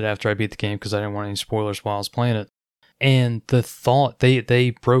watched it after I beat the game because I didn't want any spoilers while I was playing it. And the thought,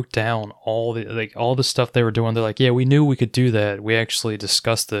 they broke down all the stuff they were doing. They're like, yeah, we knew we could do that. We actually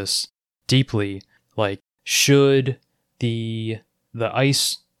discussed this deeply. Like, should the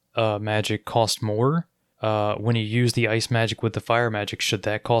ice magic cost more? When you use the ice magic with the fire magic, should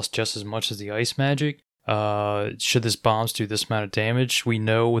that cost just as much as the ice magic? Should this bombs do this amount of damage? We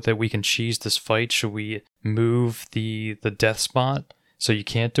know that we can cheese this fight. Should we move the death spot so you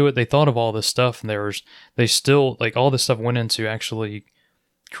can't do it? They thought of all this stuff, and they still, like, all this stuff went into actually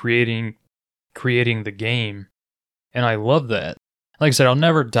creating the game. And I love that. Like I said, I'll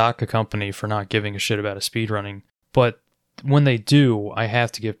never dock a company for not giving a shit about a speedrunning, but when they do, I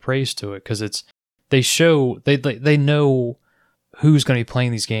have to give praise to it, because they know who's going to be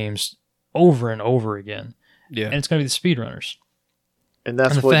playing these games over and over again. Yeah. And it's going to be the speedrunners. And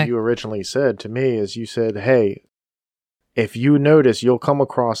that's what you originally said to me, is you said, hey, if you notice, you'll come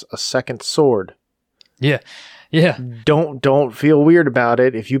across a second sword. Yeah. Yeah. Don't feel weird about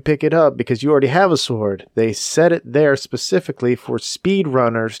it if you pick it up, because you already have a sword. They set it there specifically for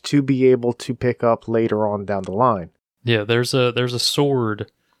speedrunners to be able to pick up later on down the line. Yeah, there's a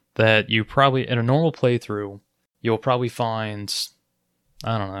sword that you probably, in a normal playthrough, you'll probably find,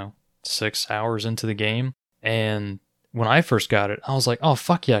 I don't know, 6 hours into the game. And when I first got it, I was like, oh,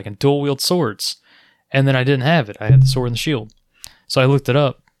 fuck yeah, I can dual wield swords. And then I didn't have it. I had the sword and the shield. So I looked it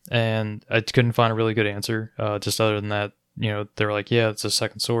up, and I couldn't find a really good answer. Just other than that, they were like, yeah, it's a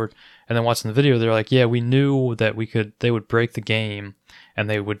second sword. And then watching the video, they're like, yeah, we knew that they would break the game, and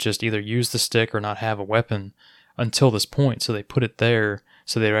they would just either use the stick or not have a weapon until this point. So they put it there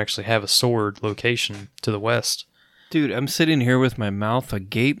so they would actually have a sword location to the west. Dude, I'm sitting here with my mouth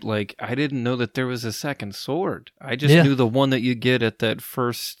agape, like, I didn't know that there was a second sword. I just knew the one that you get at that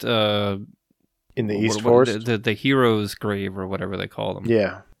first... in the East Forest? The hero's grave, or whatever they call them.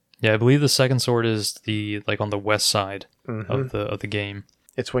 Yeah. Yeah, I believe the second sword is on the west side of the game.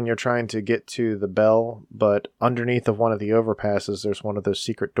 It's when you're trying to get to the bell, but underneath of one of the overpasses, there's one of those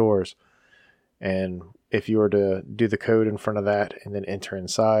secret doors. And if you were to do the code in front of that and then enter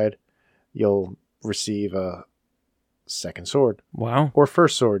inside, you'll receive a second sword. Wow. Or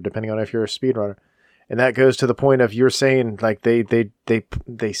first sword, depending on if you're a speedrunner. And that goes to the point of, you're saying, like, they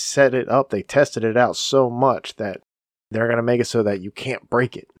set it up, they tested it out so much that they're going to make it so that you can't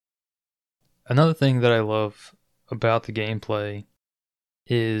break it. Another thing that I love about the gameplay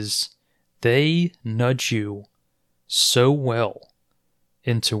is they nudge you so well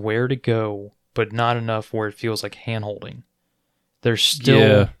into where to go, but not enough where it feels like hand-holding. There's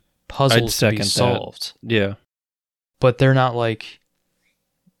still puzzles to be solved. Yeah. But they're not like,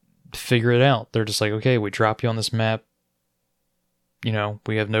 figure it out. They're just like, okay, we drop you on this map.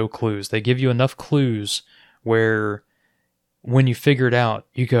 We have no clues. They give you enough clues where when you figure it out,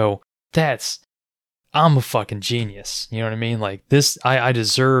 you go, I'm a fucking genius. You know what I mean? Like, this, I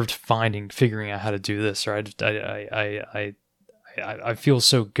deserved figuring out how to do this, or I feel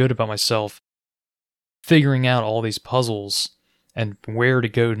so good about myself figuring out all these puzzles and where to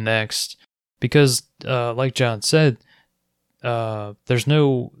go next. Because, like John said, there's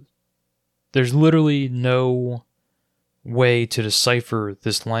literally no way to decipher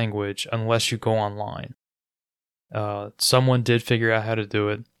this language unless you go online. Someone did figure out how to do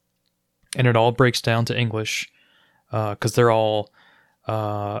it, and it all breaks down to English, because they're all,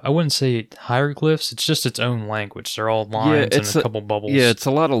 I wouldn't say hieroglyphs, it's just its own language. They're all lines and a couple bubbles. Yeah, it's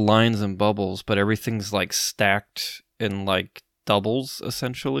a lot of lines and bubbles, but everything's like stacked in like doubles,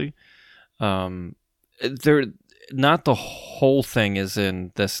 essentially. not the whole thing is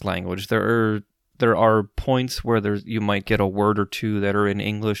in this language. There are points where you might get a word or two that are in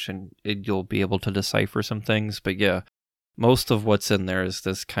English, and you'll be able to decipher some things. But yeah, most of what's in there is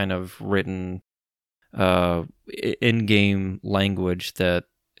this kind of written in-game language that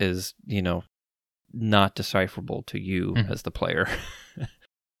is, not decipherable to you as the player.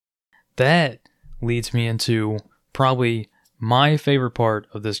 That leads me into probably my favorite part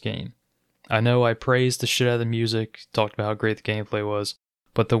of this game. I know I praised the shit out of the music, talked about how great the gameplay was,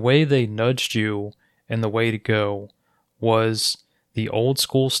 but the way they nudged you and the way to go was the old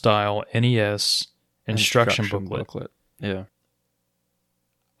school style NES instruction booklet. Yeah.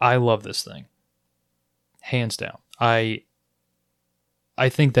 I love this thing. Hands down. I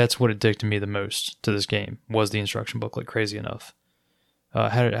think that's what addicted me the most to this game, was the instruction booklet, crazy enough.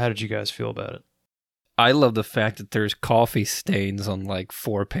 How did you guys feel about it? I love the fact that there's coffee stains on like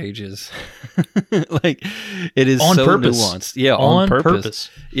 4 pages. Like, it is on so purpose. Nuanced. Yeah, on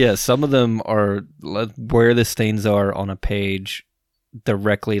purpose. Yeah, some of them are where the stains are on a page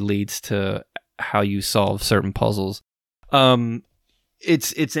directly leads to how you solve certain puzzles.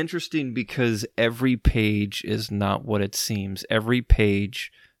 It's interesting because every page is not what it seems. Every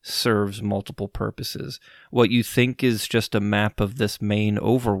page serves multiple purposes. What you think is just a map of this main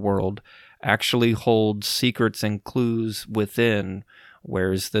overworld actually holds secrets and clues within.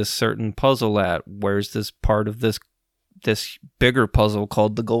 Where's this certain puzzle at? Where's this part of this bigger puzzle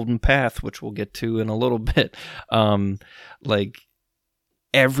called the Golden Path, which we'll get to in a little bit. Like,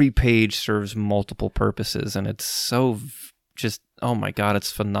 every page serves multiple purposes, and it's so just, oh my god,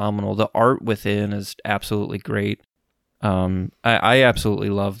 it's phenomenal. The art within is absolutely great. I absolutely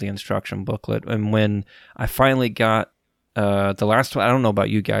love the instruction booklet. And when I finally got the last one, I don't know about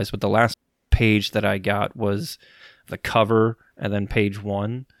you guys, but the last page that I got was the cover and then page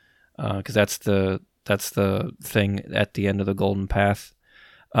 1, because that's the thing at the end of the Golden Path.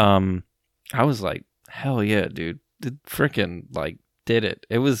 I was like, hell yeah, dude. Did it.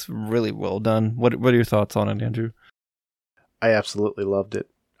 It was really well done. What are your thoughts on it, Andrew? I absolutely loved it.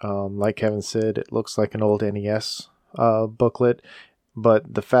 Like Kevin said, it looks like an old NES booklet,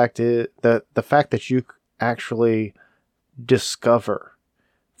 but the fact that you actually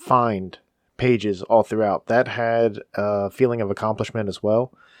find pages all throughout, that had a feeling of accomplishment as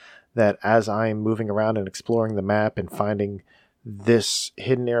well. That as I'm moving around and exploring the map and finding this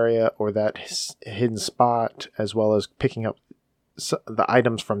hidden area or that hidden spot, as well as picking up the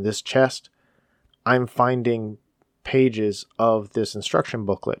items from this chest, I'm finding pages of this instruction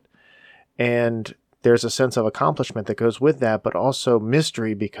booklet. And there's a sense of accomplishment that goes with that, but also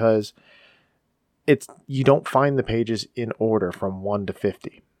mystery, because you don't find the pages in order from 1 to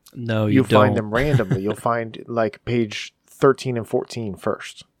 50. No, you don't. Find them randomly. You'll find like page 13 and 14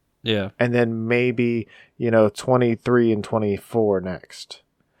 first. Yeah. And then maybe, 23 and 24 next.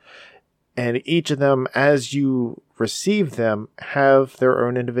 And each of them, as you receive them, have their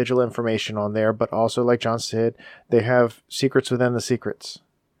own individual information on there, but also, like John said, they have secrets within the secrets.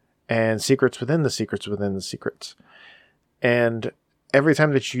 And secrets within the secrets within the secrets. And every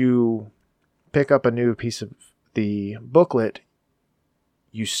time that you pick up a new piece of the booklet,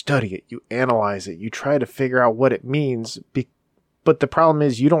 you study it, you analyze it, you try to figure out what it means. But the problem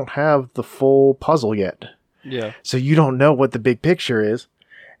is you don't have the full puzzle yet. Yeah. So you don't know what the big picture is,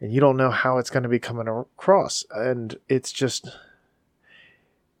 and you don't know how it's going to be coming across. And it's just,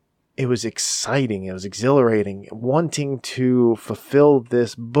 it was exciting. It was exhilarating, wanting to fulfill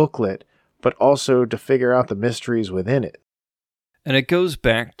this booklet, but also to figure out the mysteries within it. And it goes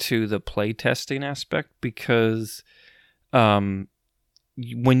back to the playtesting aspect, because when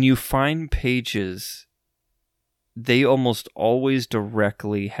you find pages, they almost always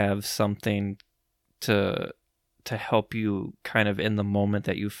directly have something to help you kind of in the moment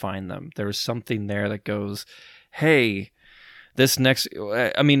that you find them. There's something there that goes, hey, this next...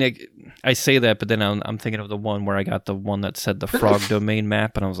 I mean, I say that, but then I'm thinking of the one where I got the one that said the frog domain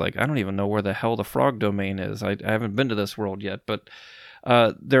map, and I was like, I don't even know where the hell the frog domain is. I haven't been to this world yet, but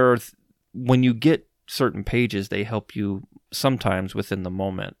there are... when you get certain pages, they help you sometimes within the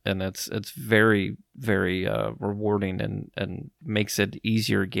moment, and it's very, very rewarding and makes it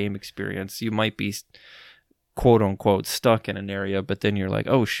easier game experience. You might be quote unquote stuck in an area, but then you're like,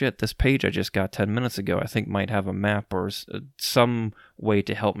 oh shit, this page I just got 10 minutes ago I think might have a map or some way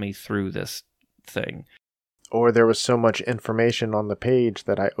to help me through this thing. Or there was so much information on the page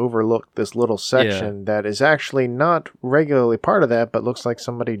that I overlooked this little section that is actually not regularly part of that, but looks like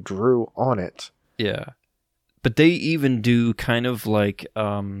somebody drew on it. Yeah. But they even do kind of like,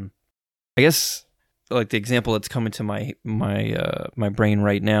 I guess like the example that's coming to my brain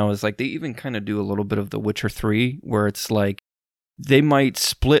right now is like they even kind of do a little bit of The Witcher 3, where it's like they might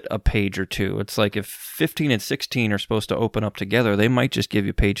split a page or two. It's like if 15 and 16 are supposed to open up together, they might just give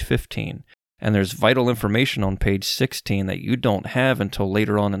you page 15. And there's vital information on page 16 that you don't have until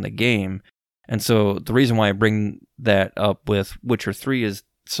later on in the game. And so the reason why I bring that up with Witcher 3 is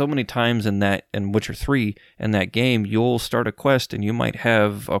so many times in Witcher 3, in that game, you'll start a quest and you might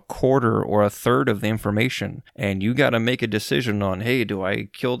have a quarter or a third of the information. And you got to make a decision on, hey, do I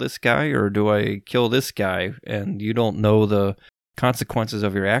kill this guy or do I kill this guy? And you don't know the consequences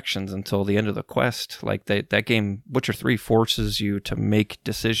of your actions until the end of the quest. Like that game, Witcher 3, forces you to make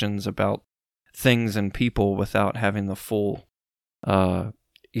decisions about things and people without having the full,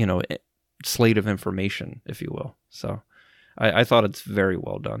 slate of information, if you will. So I thought it's very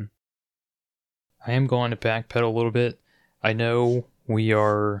well done. I am going to backpedal a little bit. I know we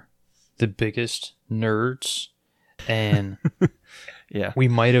are the biggest nerds, and yeah, we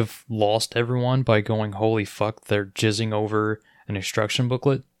might have lost everyone by going, holy fuck, they're jizzing over an instruction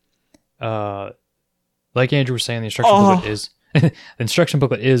booklet. Like Andrew was saying, the instruction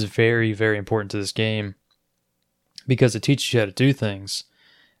booklet is very, very important to this game because it teaches you how to do things.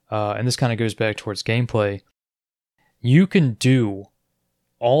 And this kind of goes back towards gameplay. You can do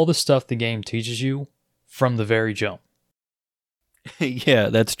all the stuff the game teaches you from the very jump. Yeah,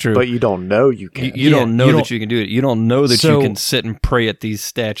 that's true. But you don't know you can. You don't know that you can do it. You don't know that you can sit and pray at these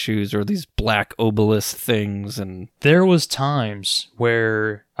statues or these black obelisk things. And there was times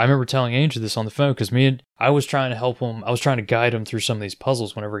where I remember telling Angel this on the phone because I was trying to help him. I was trying to guide him through some of these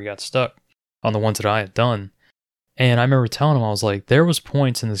puzzles whenever he got stuck on the ones that I had done. And I remember telling him, I was like, there was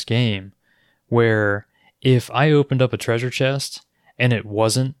points in this game where if I opened up a treasure chest and it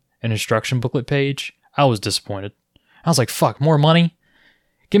wasn't an instruction booklet page, I was disappointed. I was like, fuck, more money?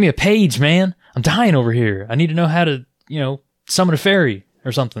 Give me a page, man. I'm dying over here. I need to know how to, summon a fairy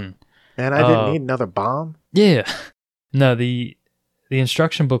or something. And I didn't need another bomb? Yeah. No, the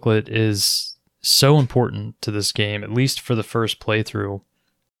instruction booklet is so important to this game, at least for the first playthrough.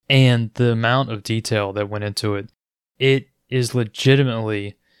 And the amount of detail that went into it, it is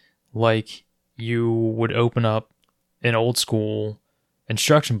legitimately like you would open up an old school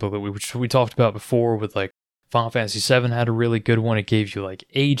instruction booklet, which we talked about before with like Final Fantasy VII had a really good one. It gave you like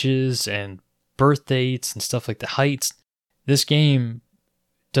ages and birth dates and stuff like the heights. This game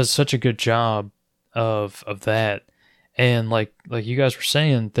does such a good job of that. And like you guys were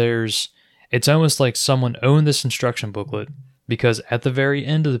saying, it's almost like someone owned this instruction booklet because at the very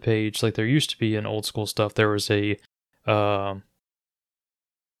end of the page, like there used to be in old school stuff, there was a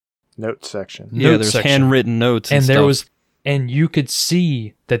note section. Yeah, there's handwritten notes and stuff. And you could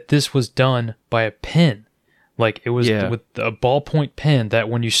see that this was done by a pen. Like it was with a ballpoint pen that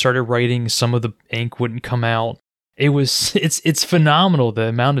when you started writing, some of the ink wouldn't come out. It's phenomenal the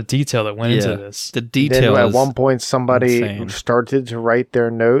amount of detail that went into this. The detail. Then at one point, somebody insane. started to write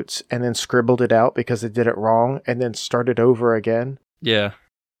their notes and then scribbled it out because they did it wrong, and then started over again. Yeah,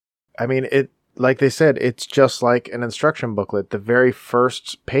 I mean it. Like they said, it's just like an instruction booklet. The very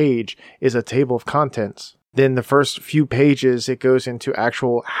first page is a table of contents. Then the first few pages, it goes into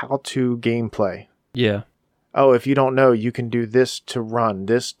actual how-to gameplay. Yeah. Oh, if you don't know, you can do this to run,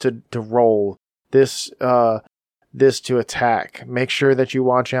 this to roll, this to attack. Make sure that you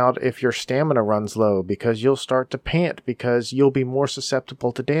watch out if your stamina runs low because you'll start to pant because you'll be more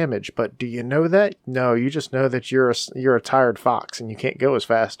susceptible to damage. But do you know that? No, you just know that you're a tired fox and you can't go as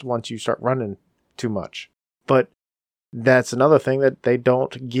fast once you start running too much. But that's another thing that they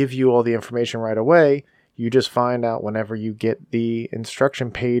don't give you all the information right away. You just find out whenever you get the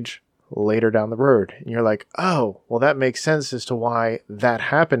instruction page later down the road. And you're like, oh, well, that makes sense as to why that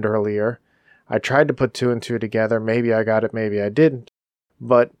happened earlier. I tried to put two and two together. Maybe I got it, maybe I didn't.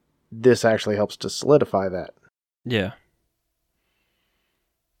 But this actually helps to solidify that. Yeah.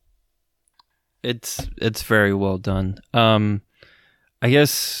 It's very well done. I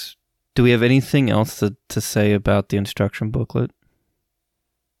guess, do we have anything else to say about the instruction booklet?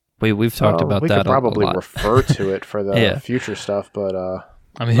 We've talked about that a lot. We could probably refer to it for the future stuff, but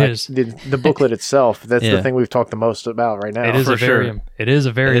I mean, the booklet itself, that's the thing we've talked the most about right now. It is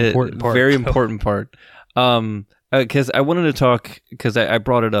a very important part. Very important part. Because I wanted to talk, because I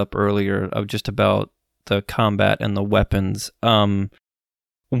brought it up earlier, of just about the combat and the weapons. One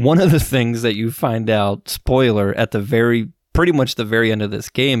of the things that you find out, spoiler, at pretty much the very end of this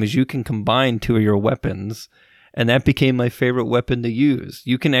game, is you can combine two of your weapons. And that became my favorite weapon to use.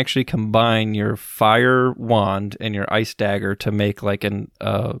 You can actually combine your fire wand and your ice dagger to make like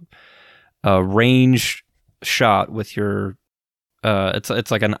a range shot with your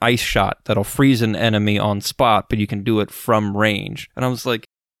it's like an ice shot that'll freeze an enemy on spot, but you can do it from range. And I was like,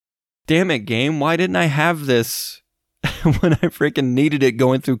 damn it, game, why didn't I have this when I freaking needed it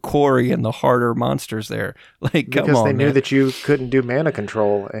going through Quarry and the harder monsters there? Like, come on, because they knew man. that you couldn't do mana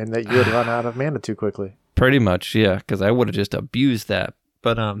control and that you would run out of mana too quickly. Pretty much, yeah, because I would have just abused that.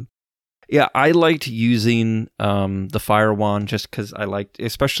 But yeah, I liked using the fire wand just because I liked,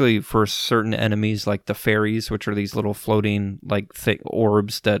 especially for certain enemies like the fairies, which are these little floating like thick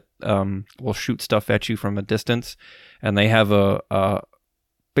orbs that will shoot stuff at you from a distance, and they have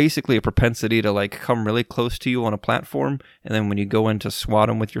basically a propensity to like come really close to you on a platform, and then when you go in to swat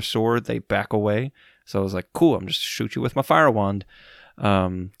them with your sword, they back away. So I was like, cool, I'm just shoot you with my fire wand.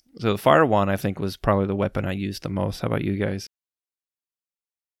 So the fire wand, I think, was probably the weapon I used the most. How about you guys?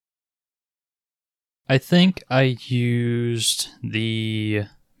 I think I used the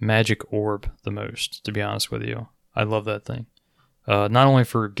magic orb the most, to be honest with you. I love that thing. Not only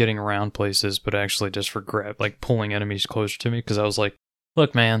for getting around places, but actually just for pulling enemies closer to me, because I was like,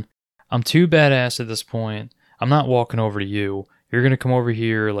 look, man, I'm too badass at this point. I'm not walking over to you. You're going to come over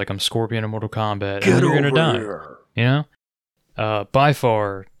here like I'm Scorpion in Mortal Kombat, and then you're going to die. Here. You know? By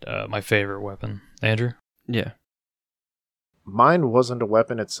far, my favorite weapon. Andrew? Yeah. Mine wasn't a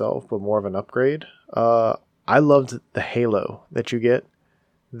weapon itself, but more of an upgrade. I loved the halo that you get,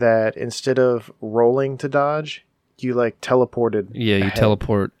 that instead of rolling to dodge, you like teleported. Yeah, you ahead.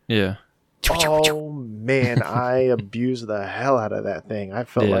 teleport. Yeah. Oh man, I abused the hell out of that thing. I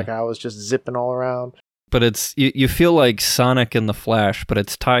felt like I was just zipping all around. But it's you feel like Sonic in the Flash, but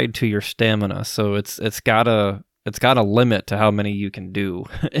it's tied to your stamina, so it's got a limit to how many you can do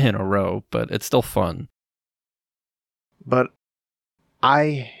in a row, but it's still fun. But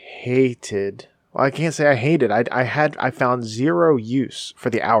I hated. Well, I can't say I hated. I found zero use for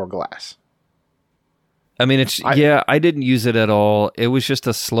the hourglass. I mean, I didn't use it at all. It was just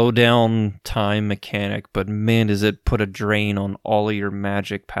a slow down time mechanic, but man, does it put a drain on all of your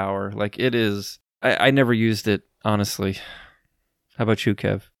magic power. Like, it is. I never used it, honestly. How about you,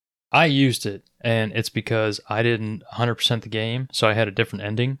 Kev? I used it, and it's because I didn't 100% the game, so I had a different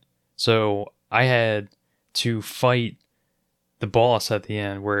ending. So I had to fight the boss at the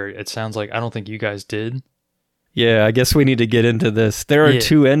end, where it sounds like I don't think you guys did. Yeah, I guess we need to get into this. There are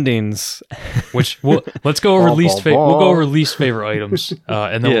two endings. Which let's go over least favorite. We'll go over least favorite items,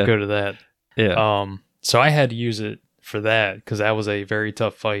 and then we'll go to that. Yeah. So I had to use it for that because that was a very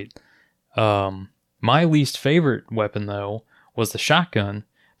tough fight. My least favorite weapon though was the shotgun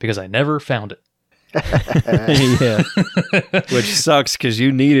because I never found it. Yeah. Which sucks because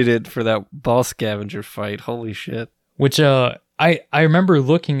you needed it for that boss scavenger fight. Holy shit. Which I remember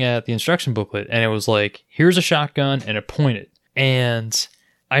looking at the instruction booklet and it was like, here's a shotgun and it pointed. And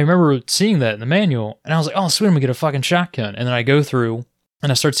I remember seeing that in the manual and I was like, oh, sweet, I'm gonna get a fucking shotgun. And then I go through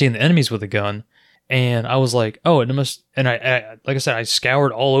and I start seeing the enemies with a gun. And I was like, oh, it must, and I like I said, I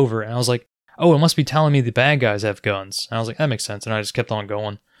scoured all over and I was like, oh, it must be telling me the bad guys have guns. And I was like, that makes sense. And I just kept on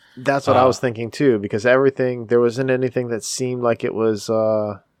going. That's what I was thinking too, because there wasn't anything that seemed like it was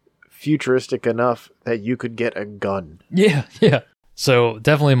futuristic enough that you could get a gun. Yeah. So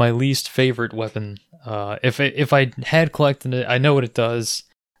definitely my least favorite weapon. If I had collected it, I know what it does.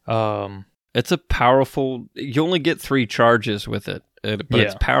 It's a powerful. You only get 3 charges with it, but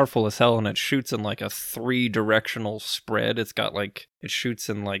it's powerful as hell, and it shoots in like a 3-directional spread. It's got like it shoots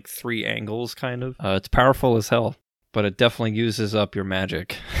in like 3 angles, kind of. It's powerful as hell, but it definitely uses up your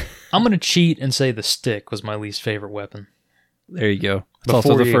magic. I'm gonna cheat and say the stick was my least favorite weapon. There you go. It's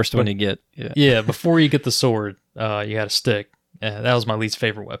also the first one you get. Yeah, before you get the sword, you had a stick. That was my least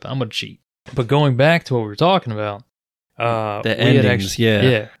favorite weapon. I'm gonna cheat. But going back to what we were talking about, the endings,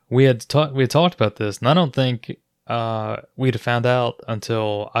 we had talked about this, and I don't think we'd have found out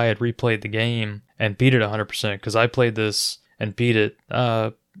until I had replayed the game and beat it 100%. Because I played this and beat it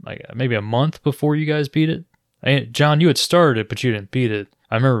like maybe a month before you guys beat it. John, you had started it, but you didn't beat it.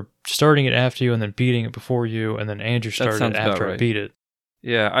 I remember starting it after you and then beating it before you, and then Andrew started it after I beat it.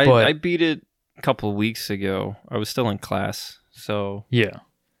 Yeah, I beat it a couple of weeks ago. I was still in class, so yeah.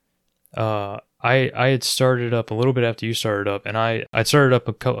 I had started up a little bit after you started up, and I started up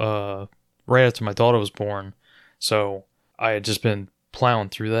right after my daughter was born, so I had just been plowing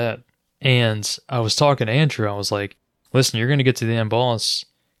through that. And I was talking to Andrew. I was like, "Listen, you're going to get to the end boss,"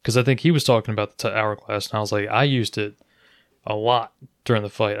 because I think he was talking about the hourglass, and I was like, "I used it a lot during the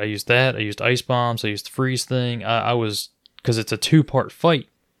fight. I used that. I used ice bombs. I used the freeze thing. I was because it's a 2-part fight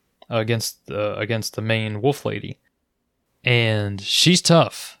against the main wolf lady." And she's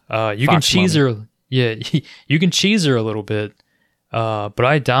tough. You can cheese her. Yeah, you can cheese her a little bit. But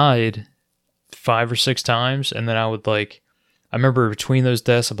I died 5 or 6 times, and then I would I remember between those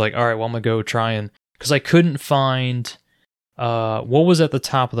deaths, I'm like, all right, well, I'm going to go try and... Because I couldn't find... what was at the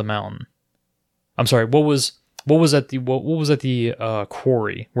top of the mountain? I'm sorry, what was at the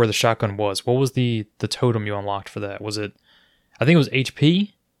quarry where the shotgun was? What was the totem you unlocked for that? Was it... I think it was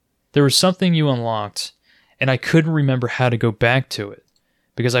HP? There was something you unlocked, and I couldn't remember how to go back to it.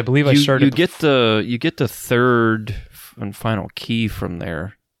 Because I believe I started... You get the third and final key from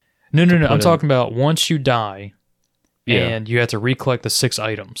there. No. I'm talking about once you die, and you have to recollect the 6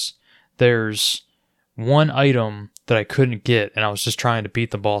 items. There's one item that I couldn't get, and I was just trying to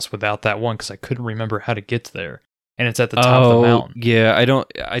beat the boss without that one because I couldn't remember how to get there. And it's at the top of the mountain. Yeah,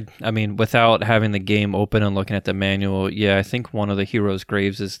 I mean, without having the game open and looking at the manual, yeah, I think one of the heroes'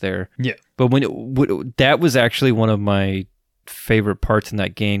 graves is there. Yeah. But that was actually one of my favorite parts in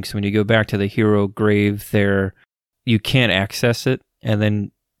that game, because when you go back to the hero grave there, you can't access it, and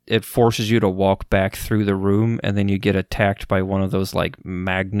then it forces you to walk back through the room, and then you get attacked by one of those like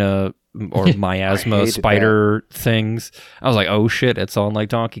magna or miasma spider things. I was like, oh shit, it's on like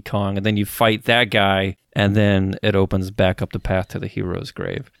Donkey Kong. And then you fight that guy, and then it opens back up the path to the hero's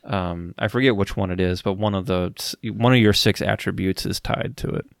grave. I forget which one it is, but one of your 6 attributes is tied to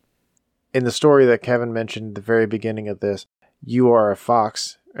it. In the story that Kevin mentioned at the very beginning of this, you are a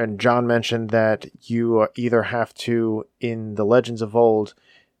fox, and John mentioned that you either have to, in the Legends of Old,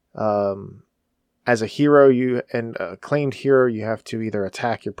 as a hero, and a claimed hero, you have to either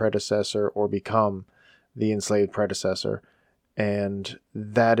attack your predecessor or become the enslaved predecessor. And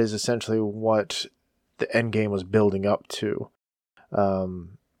that is essentially what the end game was building up to.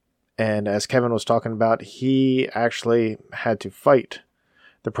 And as Kevin was talking about, he actually had to fight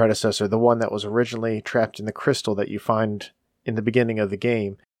the predecessor, the one that was originally trapped in the crystal that you find in the beginning of the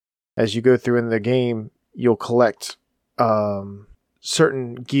game. As you go through in the game, you'll collect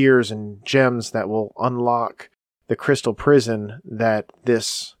certain gears and gems that will unlock the crystal prison that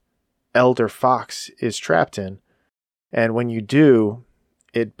this elder fox is trapped in. And when you do,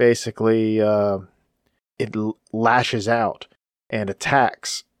 it basically it lashes out and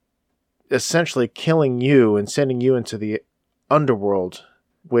attacks, essentially killing you and sending you into the underworld,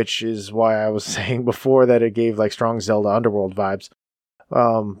 which is why I was saying before that it gave like strong Zelda Underworld vibes.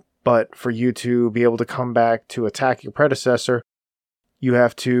 But for you to be able to come back to attack your predecessor, you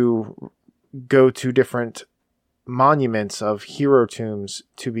have to go to different monuments of hero tombs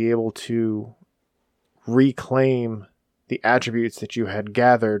to be able to reclaim the attributes that you had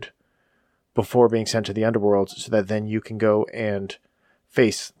gathered before being sent to the underworld, so that then you can go and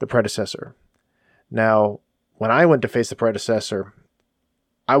face the predecessor. Now, when I went to face the predecessor,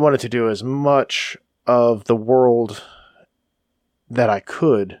 I wanted to do as much of the world that I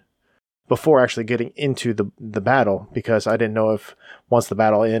could before actually getting into the battle, because I didn't know if once the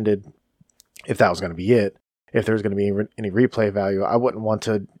battle ended, if that was going to be it, if there was going to be any replay value. I wouldn't want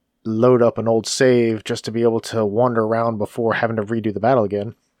to load up an old save just to be able to wander around before having to redo the battle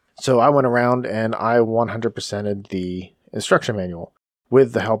again. So I went around and I 100%ed the instruction manual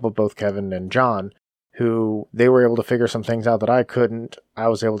with the help of both Kevin and John, who they were able to figure some things out that I couldn't. I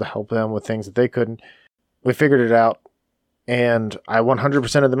was able to help them with things that they couldn't. We figured it out, and I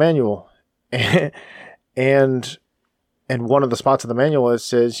 100%ed the manual. and one of the spots of the manual, it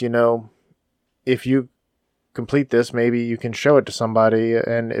says, if you complete this, maybe you can show it to somebody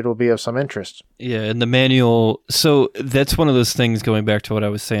and it'll be of some interest. Yeah, and the manual, so that's one of those things, going back to what I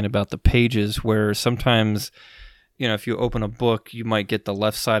was saying about the pages, where sometimes, if you open a book, you might get the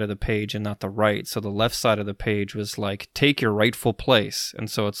left side of the page and not the right. So the left side of the page was like, take your rightful place. And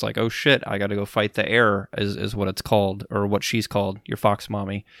so it's like, oh shit, I got to go fight the heir, is what it's called, or what she's called, your fox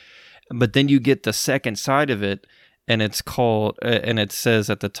mommy. But then you get the second side of it, and it's called, and it says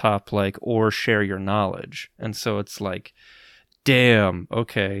at the top, like, or share your knowledge. And so it's like, damn,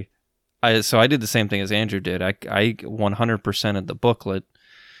 okay. So I did the same thing as Andrew did. I 100%ed the booklet.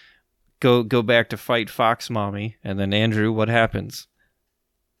 Go back to fight Fox Mommy, and then Andrew, what happens?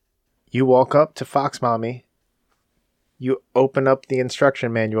 You walk up to Fox Mommy, you open up the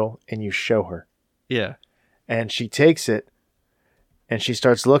instruction manual, and you show her. Yeah. And she takes it, and she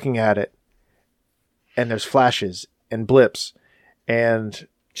starts looking at it, and there's flashes and blips, and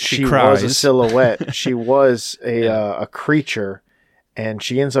she was a silhouette. She was a creature, and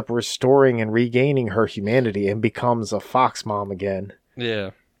she ends up restoring and regaining her humanity and becomes a fox mom again.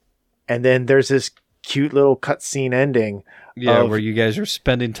 Yeah. And then there's this cute little cutscene ending. Yeah, where you guys are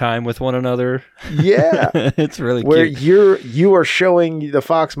spending time with one another. Yeah. It's really where cute. Where you are showing the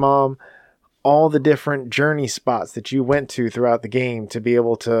fox mom all the different journey spots that you went to throughout the game to be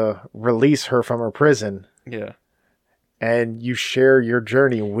able to release her from her prison. Yeah. And you share your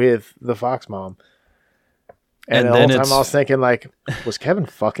journey with the fox mom. And the then whole time I was thinking, like, was Kevin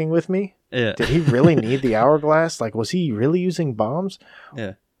fucking with me? Yeah. Did he really need the hourglass? Like, was he really using bombs?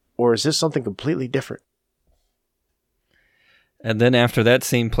 Yeah. Or is this something completely different? And then after that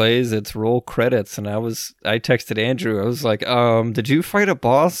scene plays, it's roll credits, and I texted Andrew. I was like, did you fight a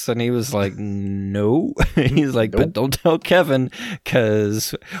boss? And he was like, no. He's like, but don't tell Kevin,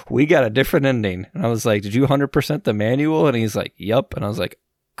 because we got a different ending. And I was like, did you 100% the manual? And he's like, yup. And I was like,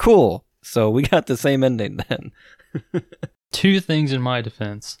 cool. So we got the same ending then. Two things in my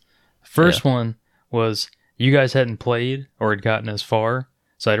defense. First one was you guys hadn't played or had gotten as far,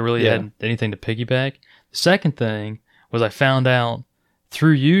 so I really hadn't anything to piggyback. The second thing was I found out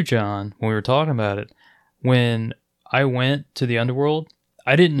through you, John, when we were talking about it, when I went to the underworld,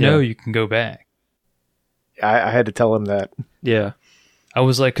 I didn't know you can go back. I had to tell him that. Yeah. I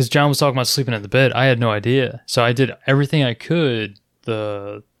was like, because John was talking about sleeping in the bed. I had no idea. So I did everything I could,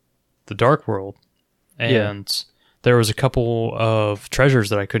 the dark world. And there was a couple of treasures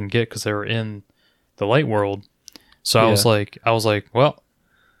that I couldn't get because they were in the light world. So I was like, well,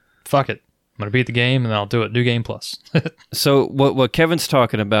 fuck it. I'm gonna beat the game and then I'll do it New Game Plus. So what Kevin's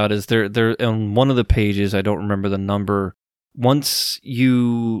talking about is they're on one of the pages, I don't remember the number. Once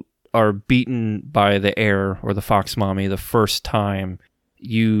you are beaten by the air or the fox mommy the first time,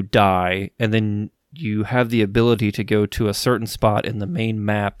 you die, and then you have the ability to go to a certain spot in the main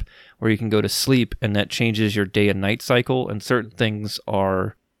map where you can go to sleep, and that changes your day and night cycle, and certain things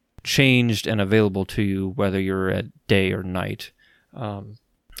are changed and available to you whether you're at day or night.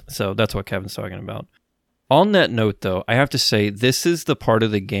 So that's what Kevin's talking about. On that note, though, I have to say this is the part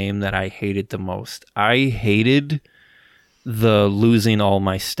of the game that I hated the most. I hated the losing all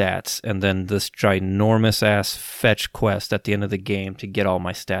my stats and then this ginormous ass fetch quest at the end of the game to get all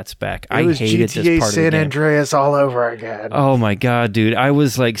my stats back. I hated GTA this part San of the game. Andreas all over again. Oh my god, dude. I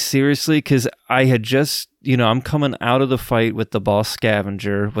was like, seriously, because I had just, I'm coming out of the fight with the boss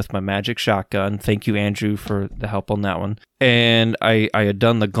scavenger with my magic shotgun. Thank you, Andrew, for the help on that one. And I had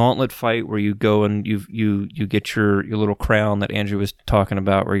done the gauntlet fight where you go and you get your little crown that Andrew was talking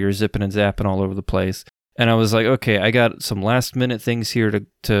about where you're zipping and zapping all over the place. And I was like, okay, I got some last minute things here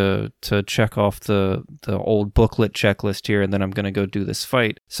to check off the old booklet checklist here, and then I'm going to go do this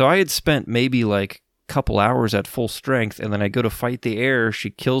fight. So I had spent maybe like a couple hours at full strength, and then I go to fight the air. She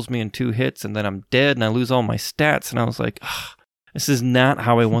kills me in 2 hits, and then I'm dead, and I lose all my stats. And I was like, this is not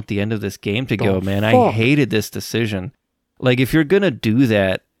how I want the end of this game to go, man. I hated this decision. Like, if you're going to do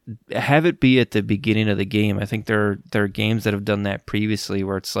that, have it be at the beginning of the game. I think there are games that have done that previously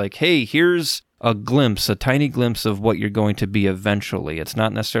where it's like, hey, here's a tiny glimpse of what you're going to be eventually. It's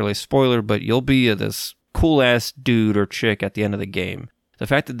not necessarily a spoiler, but you'll be this cool-ass dude or chick at the end of the game. The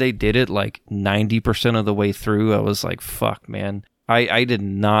fact that they did it like 90% of the way through, I was like, fuck, man. I did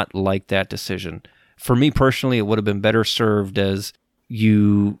not like that decision. For me personally, it would have been better served as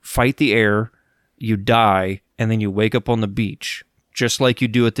you fight the air, you die, and then you wake up on the beach. Just like you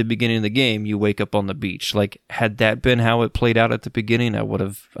do at the beginning of the game, you wake up on the beach. Like, had that been how it played out at the beginning, I would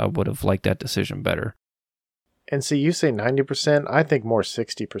have liked that decision better. And see, you say 90%. I think more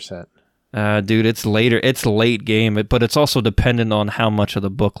 60%. Dude, it's later. It's late game, but it's also dependent on how much of the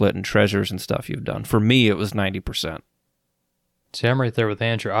booklet and treasures and stuff you've done. For me, it was 90%. See, I'm right there with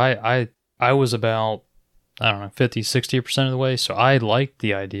Andrew. I was about, 50, 60% of the way, so I liked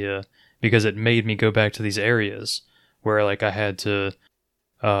the idea because it made me go back to these areas where like I had to,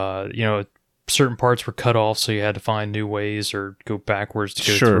 certain parts were cut off, so you had to find new ways or go backwards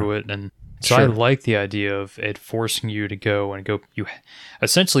to go through it. And so I like the idea of it forcing you to go and go. You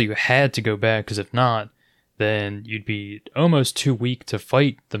had to go back, because if not, then you'd be almost too weak to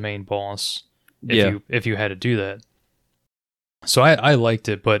fight the main boss if you had to do that. So I liked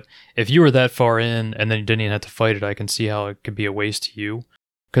it, but if you were that far in and then you didn't even have to fight it, I can see how it could be a waste to you.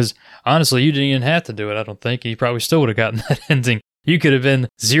 Because honestly, you didn't even have to do it, I don't think. You probably still would have gotten that ending. You could have been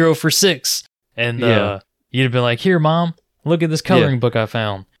 0 for 6. And you'd have been like, here, Mom, look at this coloring book I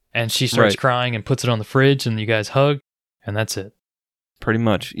found. And she starts crying and puts it on the fridge, and you guys hug, and that's it. Pretty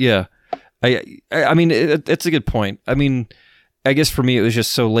much, yeah. I mean, it's a good point. I mean, I guess for me, it was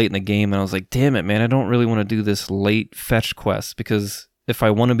just so late in the game, and I was like, damn it, man, I don't really want to do this late fetch quest, because if I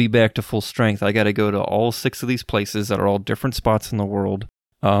want to be back to full strength, I got to go to all 6 of these places that are all different spots in the world.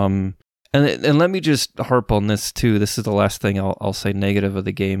 And let me just harp on this too. This is the last thing I'll say negative of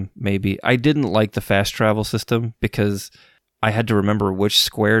the game. Maybe I didn't like the fast travel system because I had to remember which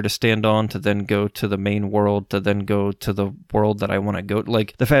square to stand on to then go to the main world, to then go to the world that I want to go.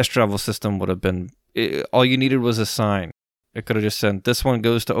 Like, the fast travel system would have been, all you needed was a sign. It could have just said, this one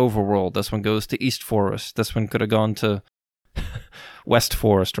goes to Overworld, this one goes to East Forest, this one could have gone to West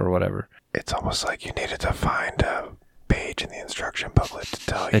Forest or whatever. It's almost like you needed to find a page in the instruction booklet to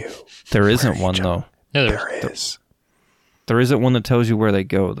tell you. There isn't where one, each- though. Yeah, There is. There isn't one that tells you where they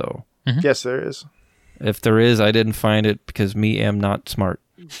go, though. Yes, there is. If there is, I didn't find it because me am not smart.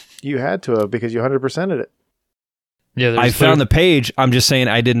 You had to have because you 100%ed it. yeah. I found the page. I'm just saying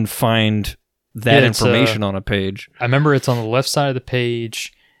I didn't find that Yeah, it's, information on a page. I remember it's on the left side of the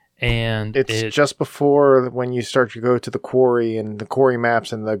page, and It's just before when you start to go to the quarry and the quarry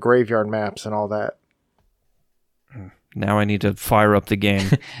maps and the graveyard maps and all that. Now I need to fire up the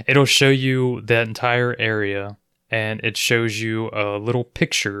game. it'll show you that entire area, and it shows you a little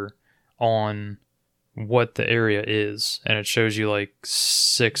picture on what the area is, and it shows you like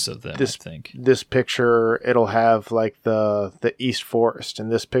 6 of them. I think. This picture, it'll have like the East Forest,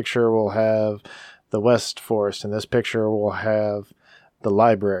 and this picture will have the West Forest, and this picture will have the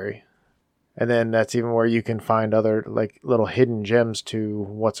library. And then that's even where you can find other like little hidden gems to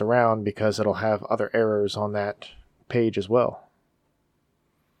what's around because it'll have other errors on that page as well.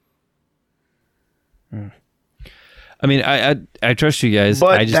 I mean, I trust you guys.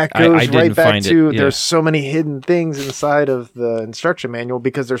 But I just, that goes I didn't right back find to it. Yeah. there's so many hidden things inside of the instruction manual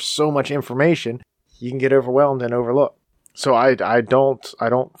because there's so much information you can get overwhelmed and overlook. So I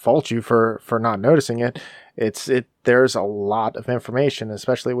don't fault you for not noticing it. There's a lot of information,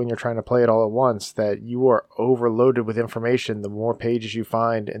 especially when you're trying to play it all at once, that you are overloaded with information the more pages you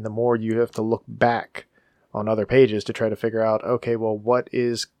find and the more you have to look back on other pages to try to figure out, okay, well, what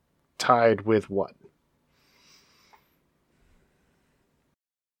is tied with what?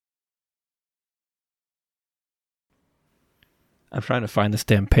 I'm trying to find this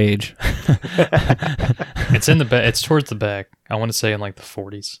damn page. It's in the back. It's towards the back. I want to say in like the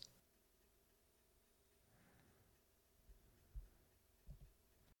 40s.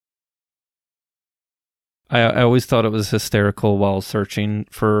 I always thought it was hysterical while searching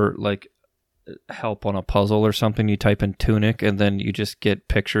for like help on a puzzle or something. You type in tunic and then you just get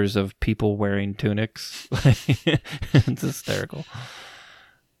pictures of people wearing tunics. It's hysterical.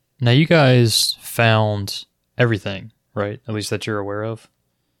 Now you guys found everything, right? At least that you're aware of.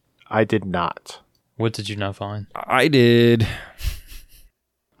 I did not. What did you not find? I did.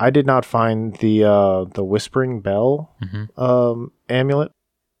 I did not find the Whispering Bell amulet.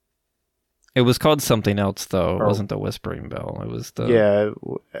 It was called something else, though. It Or- wasn't the Whispering Bell. It was the...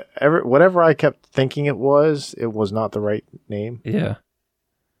 Whatever I kept thinking it was not the right name. Yeah.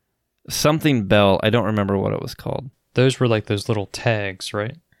 Something Bell. I don't remember what it was called. Those were like those little tags,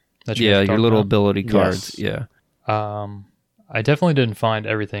 right? That Yeah, guys were your talking little about? ability cards. Yes. Yeah. I definitely didn't find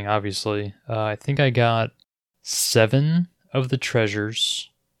everything, obviously. I think I got 7 of the treasures.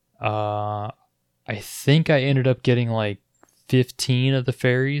 I think I ended up getting like 15 of the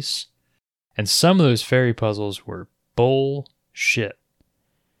fairies. And some of those fairy puzzles were bullshit.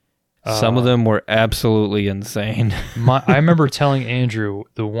 Some of them were absolutely insane. I remember telling Andrew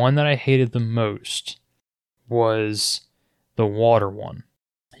the one that I hated the most was the water one.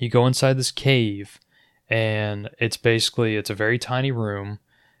 You go inside this cave, and it's a very tiny room.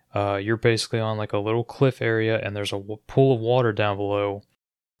 You're basically on like a little cliff area, and there's a pool of water down below,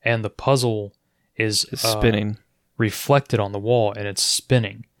 and the puzzle is It's spinning. reflected on the wall, and it's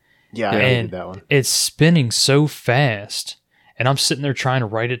spinning. Yeah, I And hated that one. It's spinning so fast, and I'm sitting there trying to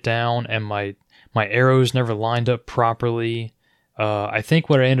write it down, and my arrows never lined up properly. I think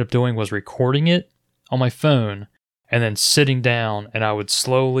what I ended up doing was recording it on my phone, and then sitting down, and I would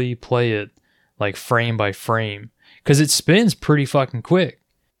slowly play it like frame by frame, because it spins pretty fucking quick.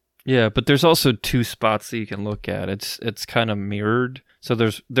 Yeah, but there's also 2 spots that you can look at. It's kind of mirrored. So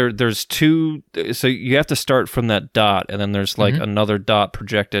there's 2. So you have to start from that dot, and then there's like another dot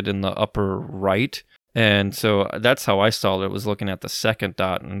projected in the upper right. And so that's how I saw it. Was looking at the second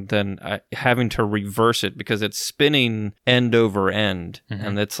dot, and then having to reverse it because it's spinning end over end,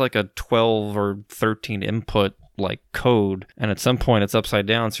 and it's like a 12 or 13 input like code, and at some point it's upside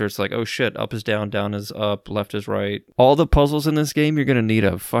down, so it's like, oh shit, up is down, down is up, left is right. All the puzzles in this game, you're gonna need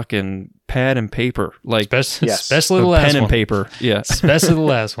a fucking pad and paper, like Especially the last pen one. and paper. Yeah. Especially the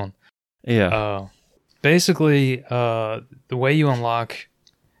last one. Yeah. Basically, the way you unlock,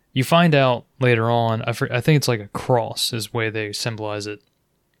 you find out later on. I think it's like a cross is the way they symbolize it.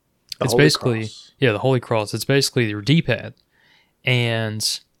 It's Holy basically Cross. the Holy Cross. It's basically your D-pad,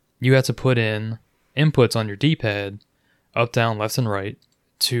 and you have to put in inputs on your D-pad, up, down, left, and right,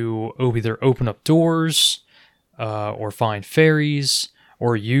 to either open up doors, or find fairies,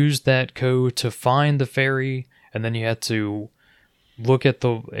 or use that code to find the fairy, and then you have to look at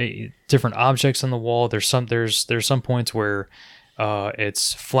the different objects on the wall. There's some points where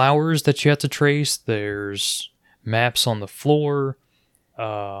it's flowers that you have to trace. There's maps on the floor.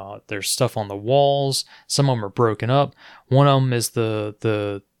 There's stuff on the walls. Some of them are broken up. One of them is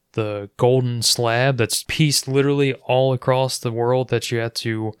the golden slab that's pieced literally all across the world that you have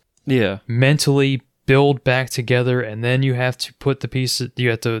to mentally build back together, and then you have to put the pieces.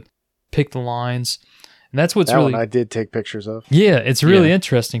 You have to pick the lines, and that's what's really. One I did take pictures of. Yeah, it's really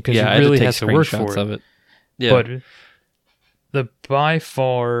interesting because you really have to work for it. Of it. Yeah. But by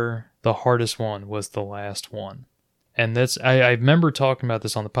far the hardest one was the last one. And that's I remember talking about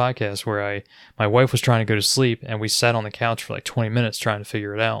this on the podcast where my wife was trying to go to sleep and we sat on the couch for like 20 minutes trying to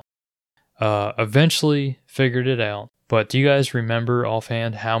figure it out. Eventually figured it out. But do you guys remember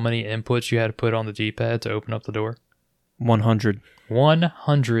offhand how many inputs you had to put on the D-pad to open up the door? 100.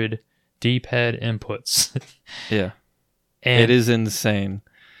 100 D-pad inputs. Yeah. And it is insane.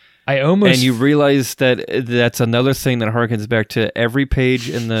 And you realize that that's another thing that harkens back to every page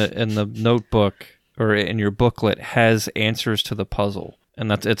in the notebook or in your booklet has answers to the puzzle,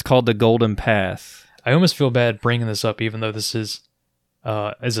 and it's called the Golden Path. I almost feel bad bringing this up, even though this is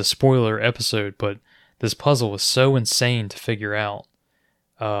a spoiler episode, but this puzzle was so insane to figure out.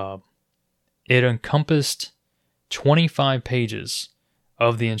 It encompassed 25 pages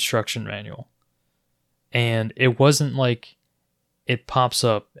of the instruction manual, and it wasn't like it pops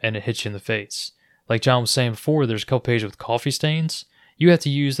up and it hits you in the face. Like John was saying before, there's a couple pages with coffee stains. You have to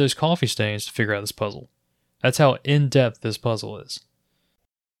use those coffee stains to figure out this puzzle. That's how in-depth this puzzle is.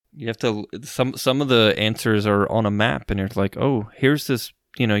 You have to, some of the answers are on a map, and you're like, oh, here's this,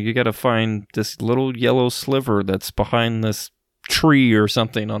 you got to find this little yellow sliver that's behind this tree or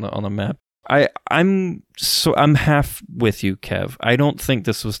something on a map. I'm half with you, Kev. I don't think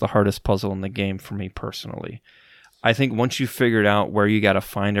this was the hardest puzzle in the game for me personally. I think once you figured out where you got to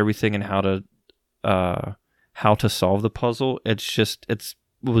find everything and how to solve the puzzle, it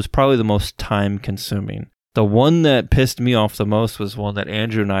was probably the most time consuming. The one that pissed me off the most was one that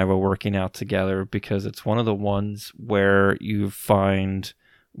Andrew and I were working out together, because it's one of the ones where you find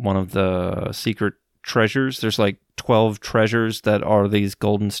one of the secret treasures. There's like 12 treasures that are these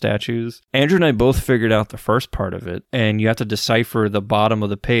golden statues. Andrew and I both figured out the first part of it, and you have to decipher the bottom of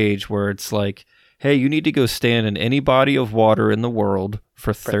the page where it's like, hey, you need to go stand in any body of water in the world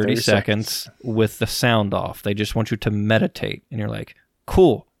for 30 seconds with the sound off. They just want you to meditate. And you're like,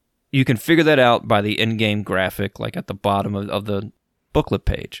 cool. You can figure that out by the in-game graphic, like at the bottom of the booklet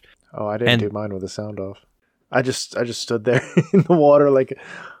page. Oh, I didn't do mine with the sound off. I just stood there in the water like...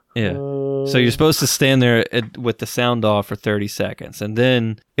 Yeah. So you're supposed to stand there with the sound off for 30 seconds. And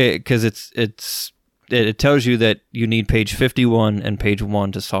then, because it tells you that you need page 51 and page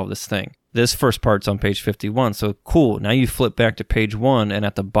 1 to solve this thing. This first part's on page 51, so cool. Now you flip back to page 1, and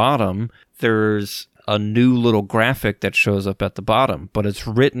at the bottom, there's a new little graphic that shows up at the bottom, but it's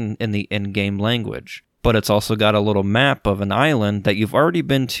written in the in-game language. But it's also got a little map of an island that you've already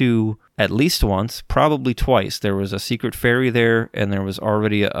been to at least once, probably twice. There was a secret ferry there, and there was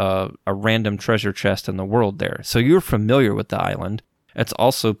already a random treasure chest in the world there. So you're familiar with the island. It's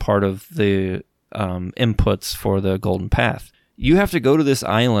also part of the inputs for the Golden Path. You have to go to this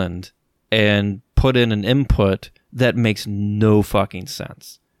island and put in an input that makes no fucking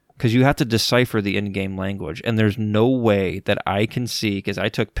sense, because you have to decipher the in-game language, and there's no way that I can see, because I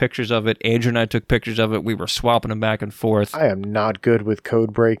took pictures of it, Andrew and I took pictures of it, we were swapping them back and forth. I am not good with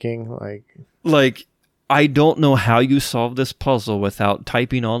code breaking. Like, I don't know how you solve this puzzle without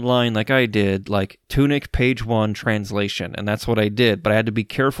typing online like I did, like Tunic page 1 translation, and that's what I did, but I had to be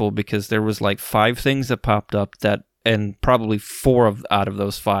careful because there was like 5 things that popped up and probably 4 out of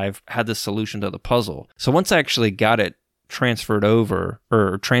those 5 had the solution to the puzzle. So once I actually got it transferred over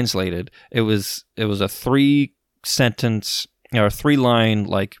or translated, it was a 3-sentence or 3-line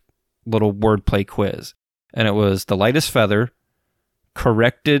like little wordplay quiz, and it was the lightest feather,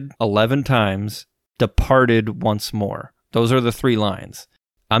 corrected 11 times, departed once more. Those are the 3 lines.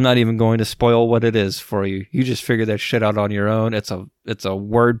 I'm not even going to spoil what it is for you. You just figure that shit out on your own. It's a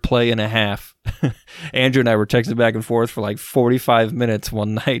word play and a half. Andrew and I were texting back and forth for like 45 minutes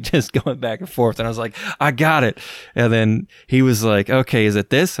one night, just going back and forth. And I was like, I got it. And then he was like, okay, is it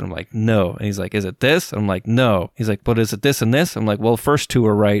this? And I'm like, no. And he's like, is it this? And I'm like, no. He's like, but is it this and this? I'm like, well, first 2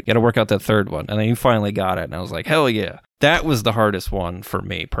 are right. You got to work out that third one. And then he finally got it. And I was like, hell yeah. That was the hardest one for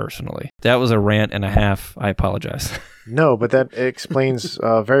me personally. That was a rant and a half. I apologize. No, but that explains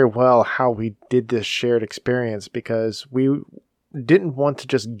very well how we did this shared experience, because we didn't want to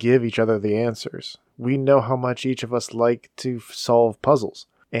just give each other the answers. We know how much each of us like to solve puzzles,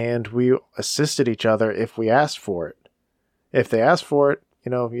 and we assisted each other if we asked for it. If they asked for it,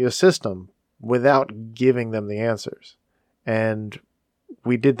 you assist them without giving them the answers. And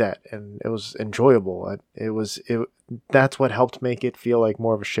we did that, and it was enjoyable. That's what helped make it feel like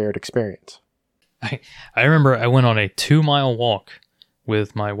more of a shared experience. I remember I went on a 2-mile walk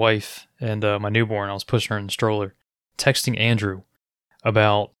with my wife and my newborn. I was pushing her in the stroller, texting Andrew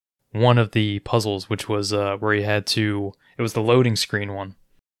about one of the puzzles, which was where he had to, it was the loading screen one.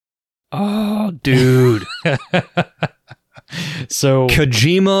 Oh, dude. So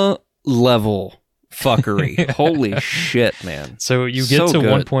Kojima level fuckery. Holy shit, man. So you get So to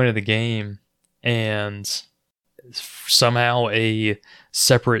one good. point of the game and somehow a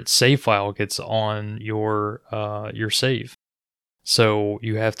separate save file gets on your save. So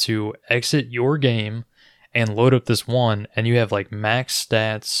you have to exit your game and load up this one, and you have like max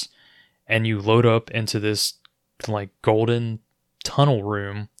stats, and you load up into this like golden tunnel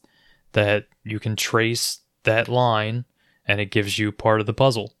room that you can trace that line, and it gives you part of the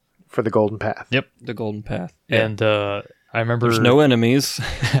puzzle. For the golden path. Yep. The golden path. Yeah. And I remember There's no enemies.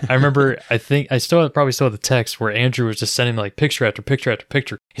 I remember, I think I probably still have the text where Andrew was just sending me like picture after picture after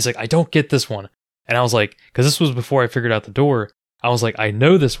picture. He's like, I don't get this one. And I was like, because this was before I figured out the door. I was like, I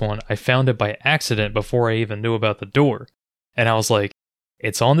know this one. I found it by accident before I even knew about the door. And I was like,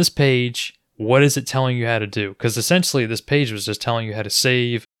 it's on this page. What is it telling you how to do? Because essentially this page was just telling you how to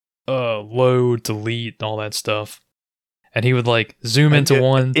save, load, delete, all that stuff. And he would like zoom into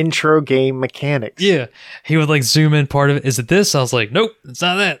one intro game mechanics. Yeah. He would like zoom in part of it. Is it this? I was like, nope, it's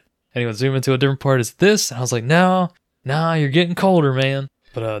not that. And he would zoom into a different part. Is it this? And I was like, no, you're getting colder, man.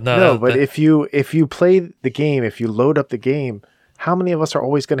 But if you play the game, if you load up the game, how many of us are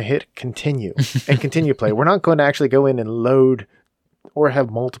always going to hit continue and continue play? We're not going to actually go in and load or have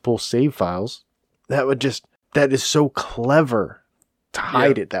multiple save files. That is so clever to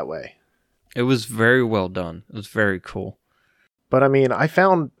hide it that way. It was very well done. It was very cool. But I mean, I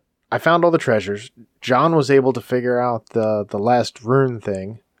found all the treasures. John was able to figure out the last rune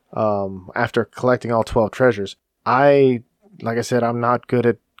thing after collecting all 12 treasures. Like I said, I'm not good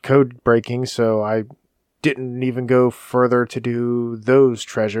at code breaking, so I didn't even go further to do those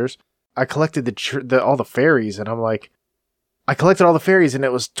treasures. I collected all the fairies, and I'm like, I collected all the fairies, and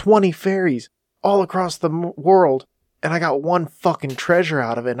it was 20 fairies all across the world, and I got one fucking treasure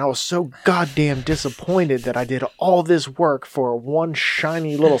out of it, and I was so goddamn disappointed that I did all this work for one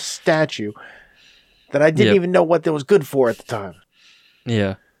shiny little statue that I didn't even know what that was good for at the time.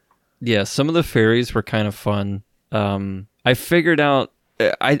 Yeah. Yeah, some of the fairies were kind of fun. I figured out,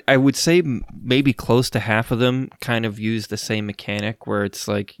 I would say maybe close to half of them kind of use the same mechanic where it's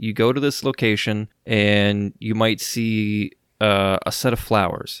like you go to this location and you might see a set of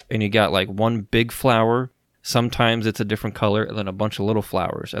flowers, and you got like one big flower. Sometimes it's a different color, and then a bunch of little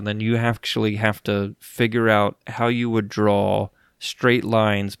flowers. And then you actually have to figure out how you would draw straight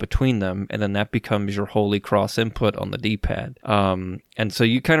lines between them, and then that becomes your Holy Cross input on the D-pad. And so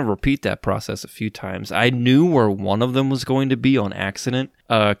you kind of repeat that process a few times. I knew where one of them was going to be on accident,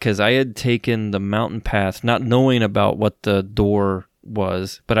 because I had taken the mountain path, not knowing about what the door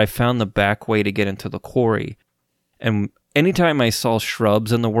was, but I found the back way to get into the quarry. And anytime I saw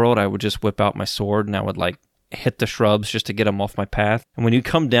shrubs in the world, I would just whip out my sword, and I would like hit the shrubs just to get them off my path. And when you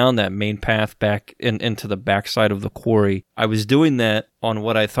come down that main path back into the backside of the quarry, I was doing that on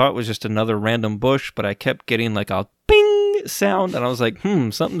what I thought was just another random bush, but I kept getting like a bing sound, and I was like,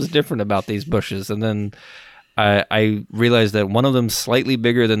 something's different about these bushes. And then I realized that one of them's slightly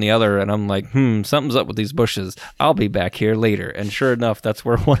bigger than the other, and I'm like, something's up with these bushes. I'll be back here later. And sure enough, that's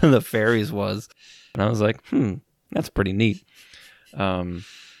where one of the fairies was. And I was like, that's pretty neat.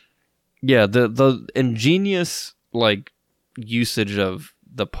 Yeah, the ingenious like usage of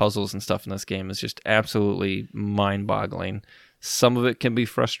the puzzles and stuff in this game is just absolutely mind-boggling. Some of it can be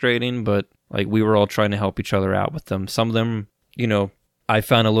frustrating, but like we were all trying to help each other out with them. Some of them, I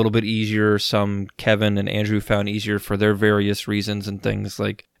found a little bit easier. Some Kevin and Andrew found easier for their various reasons and things.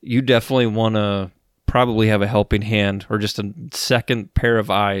 Like you definitely want to probably have a helping hand or just a second pair of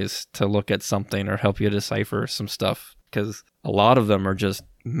eyes to look at something or help you decipher some stuff, because a lot of them are just,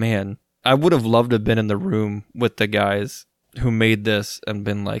 man, I would have loved to have been in the room with the guys who made this and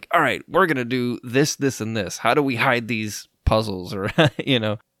been like, all right, we're going to do this, this, and this. How do we hide these puzzles? Or,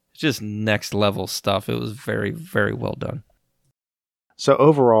 just next level stuff. It was very, very well done. So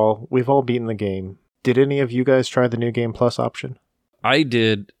overall, we've all beaten the game. Did any of you guys try the New Game Plus option? I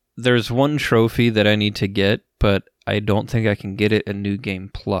did. There's one trophy that I need to get, but I don't think I can get it in New Game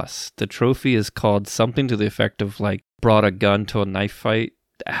Plus. The trophy is called something to the effect of like brought a gun to a knife fight.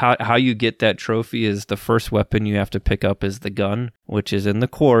 How you get that trophy is the first weapon you have to pick up is the gun, which is in the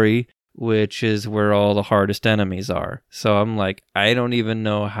quarry. which is where all the hardest enemies are. So I'm like, I don't even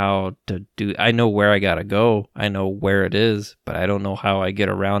know how to do. I know where I gotta go. I know where it is, but I don't know how I get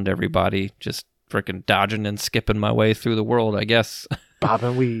around everybody. Just freaking dodging and skipping my way through the world, I guess. Bob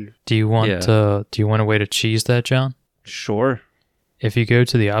and weave. Do you want a way to cheese that, John? Sure. If you go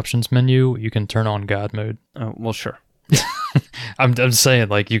to the options menu, you can turn on God mode. Well, sure. I'm saying,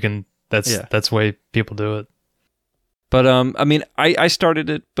 like, you can. That's the way people do it. But I mean, I started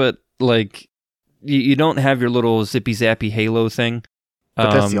it, but like, you don't have your little zippy zappy Halo thing.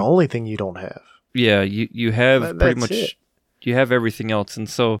 But that's the only thing you don't have. Yeah, you have pretty much. It. You have everything else, and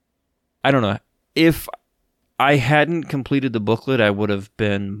so I don't know. If I hadn't completed the booklet, I would have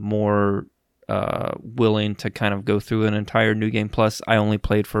been more willing to kind of go through an entire New Game Plus. I only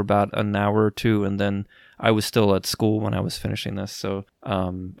played for about an hour or two, and then I was still at school when I was finishing this, so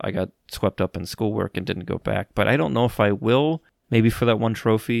I got swept up in schoolwork and didn't go back. But I don't know if I will, maybe for that one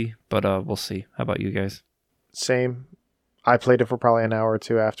trophy, but we'll see. How about you guys? Same. I played it for probably an hour or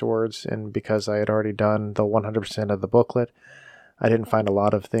two afterwards, and because I had already done the 100% of the booklet, I didn't find a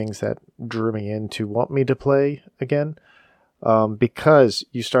lot of things that drew me in to want me to play again. Because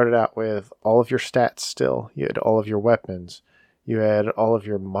you started out with all of your stats still. You had all of your weapons. You had all of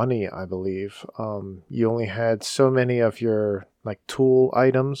your money, I believe. You only had so many of your like tool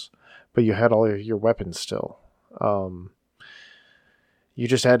items, but you had all of your weapons still. You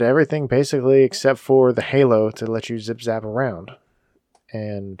just had everything basically except for the Halo to let you zip-zap around.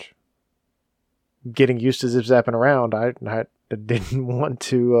 And getting used to zip-zapping around, I didn't want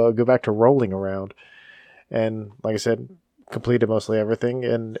to go back to rolling around. And like I said, completed mostly everything,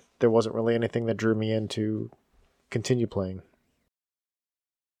 and there wasn't really anything that drew me in to continue playing.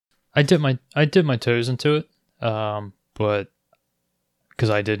 I did my toes into it, but because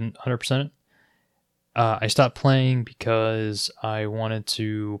I didn't 100% it. I stopped playing because I wanted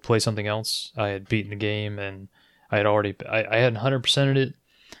to play something else. I had beaten the game, and I had 100%ed it,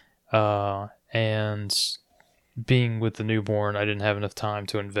 and being with the newborn, I didn't have enough time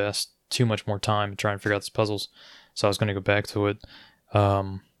to invest too much more time to try and figure out these puzzles, so I was going to go back to it.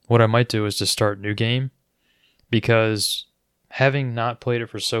 What I might do is just start a new game, because having not played it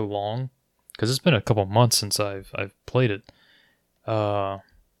for so long, because it's been a couple months since I've played it,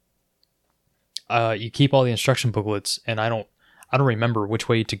 you keep all the instruction booklets, and I don't remember which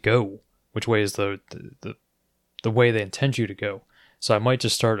way to go, which way is the way they intend you to go. So I might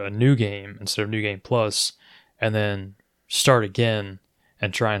just start a new game instead of New Game Plus, and then start again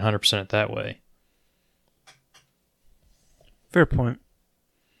and try and 100% it that way. Fair point.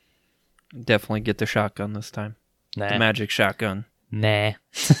 Definitely get the shotgun this time. Nah. The magic shotgun. Nah.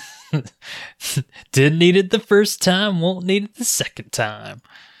 Didn't need it the first time, won't need it the second time.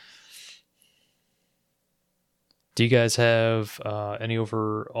 Do you guys have any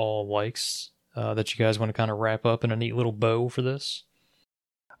overall likes that you guys want to kind of wrap up in a neat little bow for this?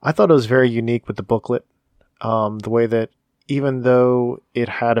 I thought it was very unique with the booklet. The way that even though it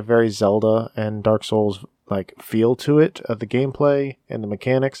had a very Zelda and Dark Souls like feel to it, the gameplay and the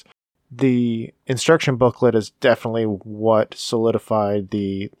mechanics, the instruction booklet is definitely what solidified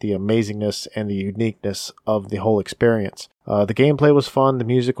the amazingness and the uniqueness of the whole experience. The gameplay was fun, the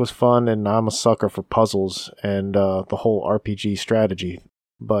music was fun, and I'm a sucker for puzzles and the whole RPG strategy.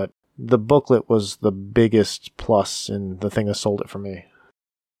 But the booklet was the biggest plus and the thing that sold it for me.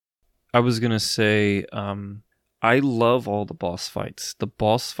 I was going to say, I love all the boss fights. The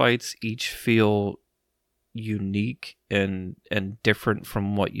boss fights each feel unique and different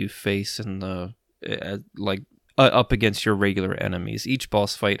from what you face in the up against your regular enemies. Each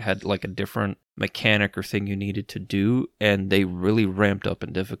boss fight had like a different mechanic or thing you needed to do, and they really ramped up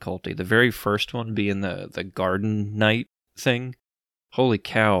in difficulty. The very first one being the Garden Knight thing. Holy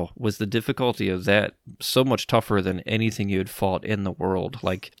cow, was the difficulty of that so much tougher than anything you had fought in the world.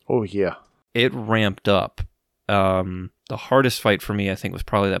 Like, oh yeah, it ramped up. The hardest fight for me, I think, was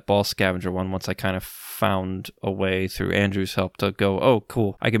probably that Ball Scavenger one, once I kind of found a way through Andrew's help to go, oh,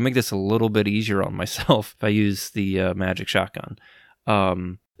 cool, I can make this a little bit easier on myself if I use the magic shotgun.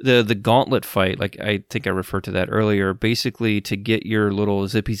 The gauntlet fight, like I think I referred to that earlier, basically to get your little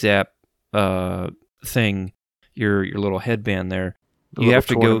zippy zap thing, your little headband there, you have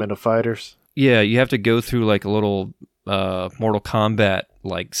to go tournament of fighters. Yeah, you have to go through like a little Mortal Kombat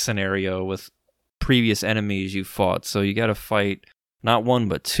like scenario with previous enemies you fought. So you got to fight not one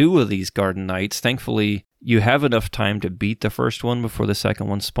but two of these Garden Knights. Thankfully, you have enough time to beat the first one before the second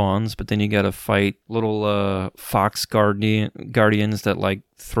one spawns, but then you got to fight little fox guardians that like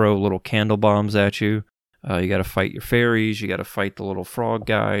throw little candle bombs at you. You got to fight your fairies, you got to fight the little frog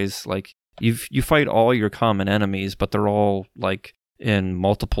guys. Like you fight all your common enemies, but they're all like in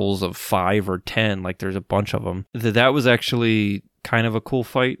multiples of 5 or 10. Like there's a bunch of them. That was actually kind of a cool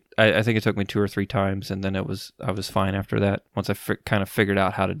fight. I think it took me 2 or 3 times, and then I was fine after that once I kind of figured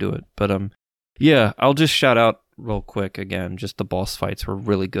out how to do it. But yeah, I'll just shout out real quick again. Just the boss fights were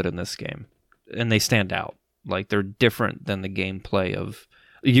really good in this game, and they stand out. Like they're different than the gameplay of.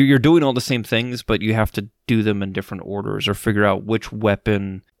 You're doing all the same things, but you have to do them in different orders or figure out which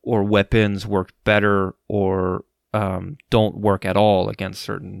weapon or weapons work better or don't work at all against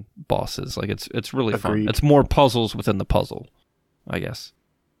certain bosses. Like it's really fun. It's more puzzles within the puzzle, I guess.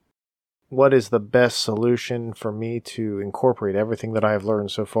 What is the best solution for me to incorporate everything that I have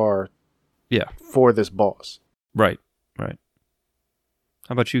learned so far? Yeah, for this boss. Right. How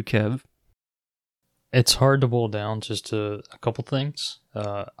about you, Kev? It's hard to boil down just to a couple things.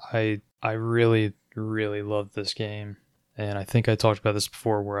 I really, really love this game, and I think I talked about this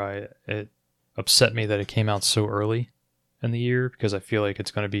before where it upset me that it came out so early in the year because I feel like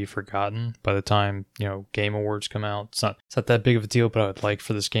it's going to be forgotten by the time, Game Awards come out. It's not that big of a deal, but I would like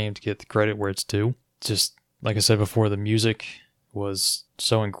for this game to get the credit where it's due. Just like I said before, the music was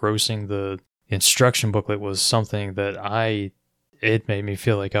so engrossing. The instruction booklet was something that it made me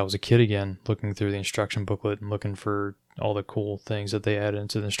feel like I was a kid again, looking through the instruction booklet and looking for all the cool things that they added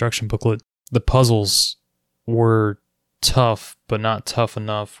into the instruction booklet. The puzzles were tough, but not tough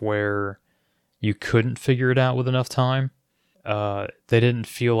enough where you couldn't figure it out with enough time. They didn't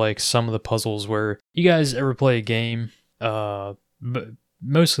feel like some of the puzzles where you guys ever play a game,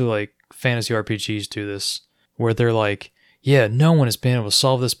 mostly like fantasy RPGs do this, where they're like, yeah, no one has been able to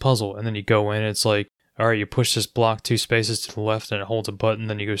solve this puzzle. And then you go in and it's like, all right, you push this block 2 spaces to the left and it holds a button,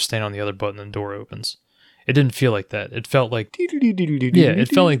 then you go stand on the other button and the door opens. It didn't feel like that. It felt like, it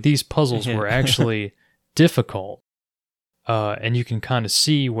felt like these puzzles were actually difficult. And you can kind of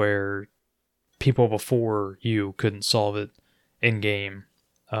see where people before you couldn't solve it in game.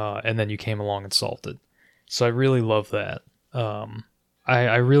 And then you came along and solved it. So I really love that.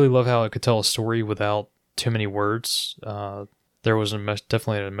 I really love how it could tell a story without too many words. There was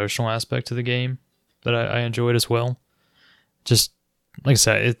definitely an emotional aspect to the game that I enjoyed as well. Just like I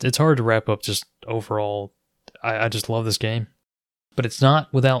said, it's hard to wrap up just overall. I just love this game, but it's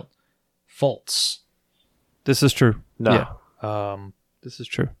not without faults. This is true. No. Yeah. This is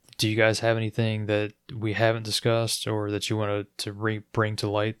true. Do you guys have anything that we haven't discussed or that you want to bring to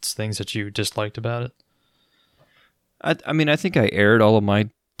light, things that you disliked about it? I mean, I think I aired all of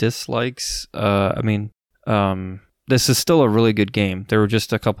my dislikes. This is still a really good game. There were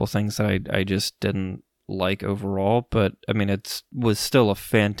just a couple things that I just didn't like overall, but I mean, it was still a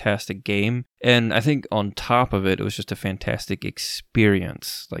fantastic game. And I think on top of it, it was just a fantastic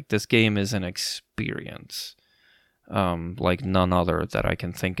experience. Like this game is an experience like none other that I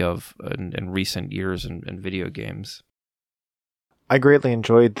can think of in recent years in video games. I greatly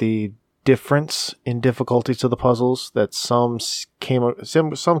enjoyed the difference in difficulty to the puzzles, that some came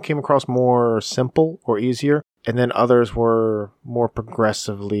across more simple or easier, and then others were more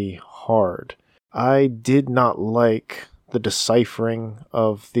progressively hard. I did not like the deciphering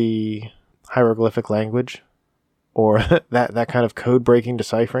of the hieroglyphic language, or that kind of code-breaking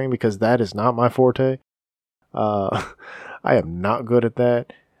deciphering, because that is not my forte. I am not good at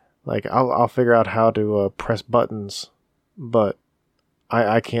that. Like, I'll figure out how to press buttons, but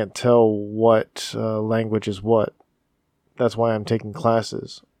I can't tell what language is what. That's why I'm taking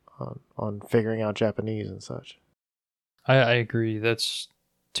classes on figuring out Japanese and such. I agree. That's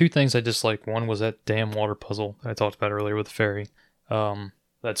two things I dislike. One was that damn water puzzle I talked about earlier with the ferry.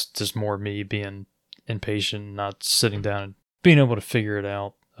 That's just more me being impatient, not sitting down and being able to figure it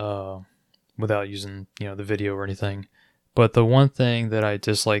out without using the video or anything. But the one thing that I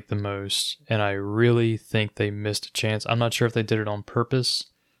dislike the most, and I really think they missed a chance, I'm not sure if they did it on purpose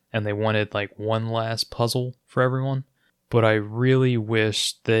and they wanted like one last puzzle for everyone, but I really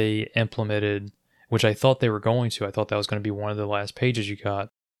wish they implemented, which I thought they were going to, I thought that was going to be one of the last pages you got,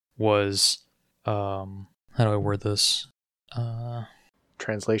 was, how do I word this?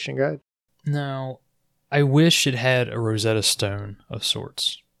 Translation guide? No, I wish it had a Rosetta Stone of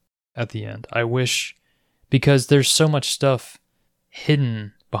sorts at the end. I wish, because there's so much stuff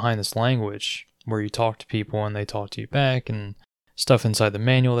hidden behind this language where you talk to people and they talk to you back, and stuff inside the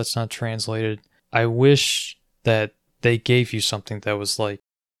manual that's not translated. I wish that they gave you something that was like,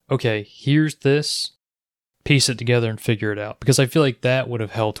 okay, here's this, piece it together and figure it out. Because I feel like that would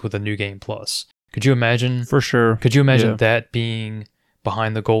have helped with a New Game Plus. Could you imagine? For sure. Could you imagine that being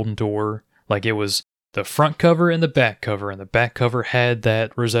behind the golden door? Like it was the front cover and the back cover had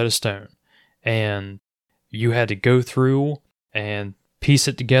that Rosetta Stone. And you had to go through and piece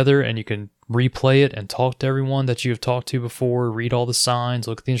it together, and you can replay it and talk to everyone that you have talked to before, read all the signs,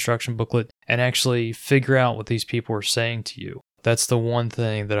 look at the instruction booklet, and actually figure out what these people are saying to you. That's the one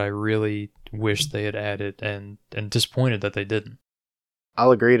thing that I really wish they had added, and disappointed that they didn't.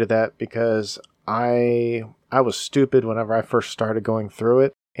 I'll agree to that because I was stupid whenever I first started going through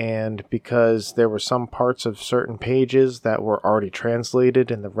it, and because there were some parts of certain pages that were already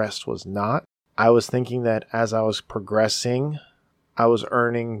translated and the rest was not, I was thinking that as I was progressing, I was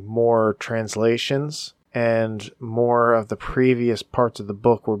earning more translations and more of the previous parts of the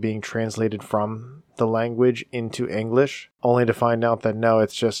book were being translated from the language into English, only to find out that no,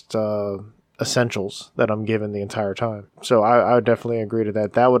 it's just essentials that I'm given the entire time. So I would definitely agree to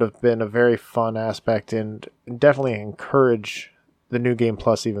that. That would have been a very fun aspect and definitely encourage the New Game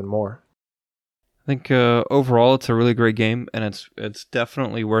Plus even more. I think overall it's a really great game, and it's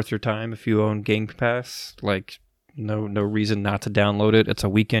definitely worth your time if you own Game Pass. Like, no reason not to download it. It's a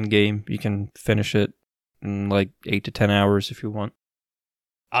weekend game. You can finish it in like 8 to 10 hours if you want.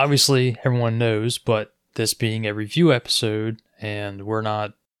 Obviously, everyone knows, but this being a review episode, and we're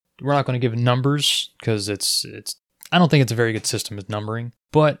not going to give numbers because it's I don't think it's a very good system of numbering,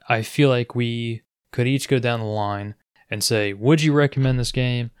 but I feel like we could each go down the line and say, would you recommend this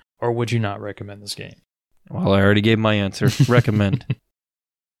game or would you not recommend this game? Well, I already gave my answer. Recommend.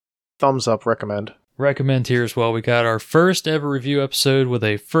 Thumbs up, recommend. Recommend here as well. We got our first ever review episode with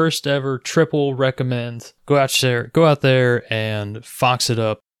a first ever triple recommend. Go out there and fox it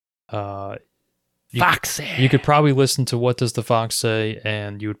up. You could probably listen to What Does the Fox Say,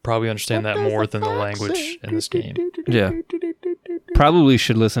 and you would probably understand that more than the language in this game. Yeah. Probably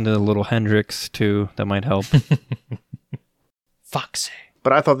should listen to the Little Hendrix too. That might help. Foxy.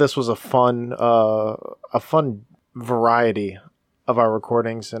 But I thought this was a fun variety of our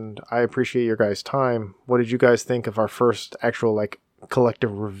recordings, and I appreciate your guys' time. What did you guys think of our first actual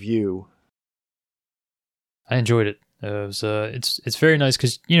collective review? I enjoyed it. It's very nice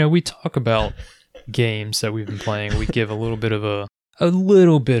because we talk about games that we've been playing. We give a little bit of a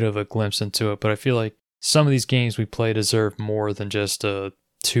glimpse into it, but I feel like some of these games we play deserve more than just a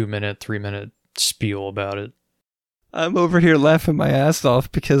 2-minute, 3-minute spiel about it. I'm over here laughing my ass off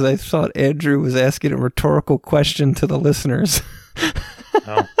because I thought Andrew was asking a rhetorical question to the listeners.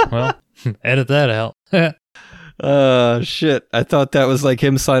 Oh, well, edit that out. Shit. I thought that was like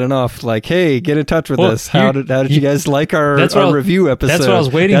him signing off. Like, hey, get in touch with us. How did you guys like our review episode? That's what I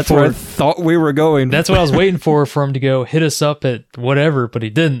was waiting for. That's where I thought we were going. That's what I was waiting for him to go hit us up at whatever, but he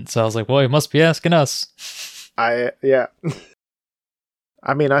didn't. So I was like, well, he must be asking us. Yeah.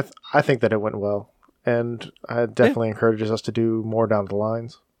 I mean, I think that it went well. And it definitely encourages us to do more down the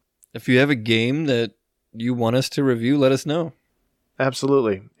lines. If you have a game that you want us to review, let us know.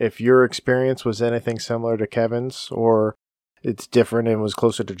 Absolutely. If your experience was anything similar to Kevin's, or it's different and was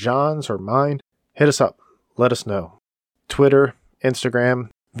closer to John's or mine, hit us up. Let us know. Twitter, Instagram,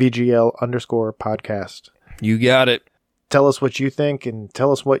 VGL_podcast. You got it. Tell us what you think and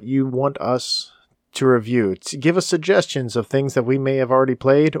tell us what you want us to review. Give us suggestions of things that we may have already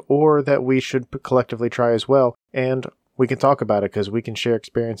played or that we should collectively try as well. And we can talk about it because we can share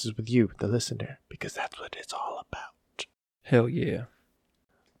experiences with you, the listener, because that's what it's all about. Hell yeah.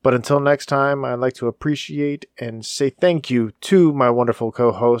 But until next time, I'd like to appreciate and say thank you to my wonderful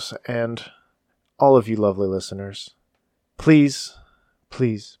co-hosts and all of you lovely listeners. Please,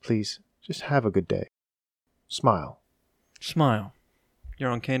 please, please, just have a good day. Smile. Smile.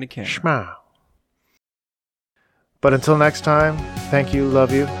 You're on Candy Camera. Smile. But until next time, thank you,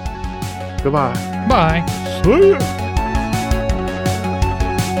 love you. Goodbye. Bye. See ya.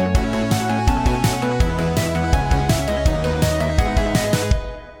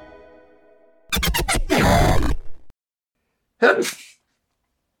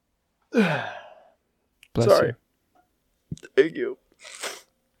 Bless Sorry. you. Thank you.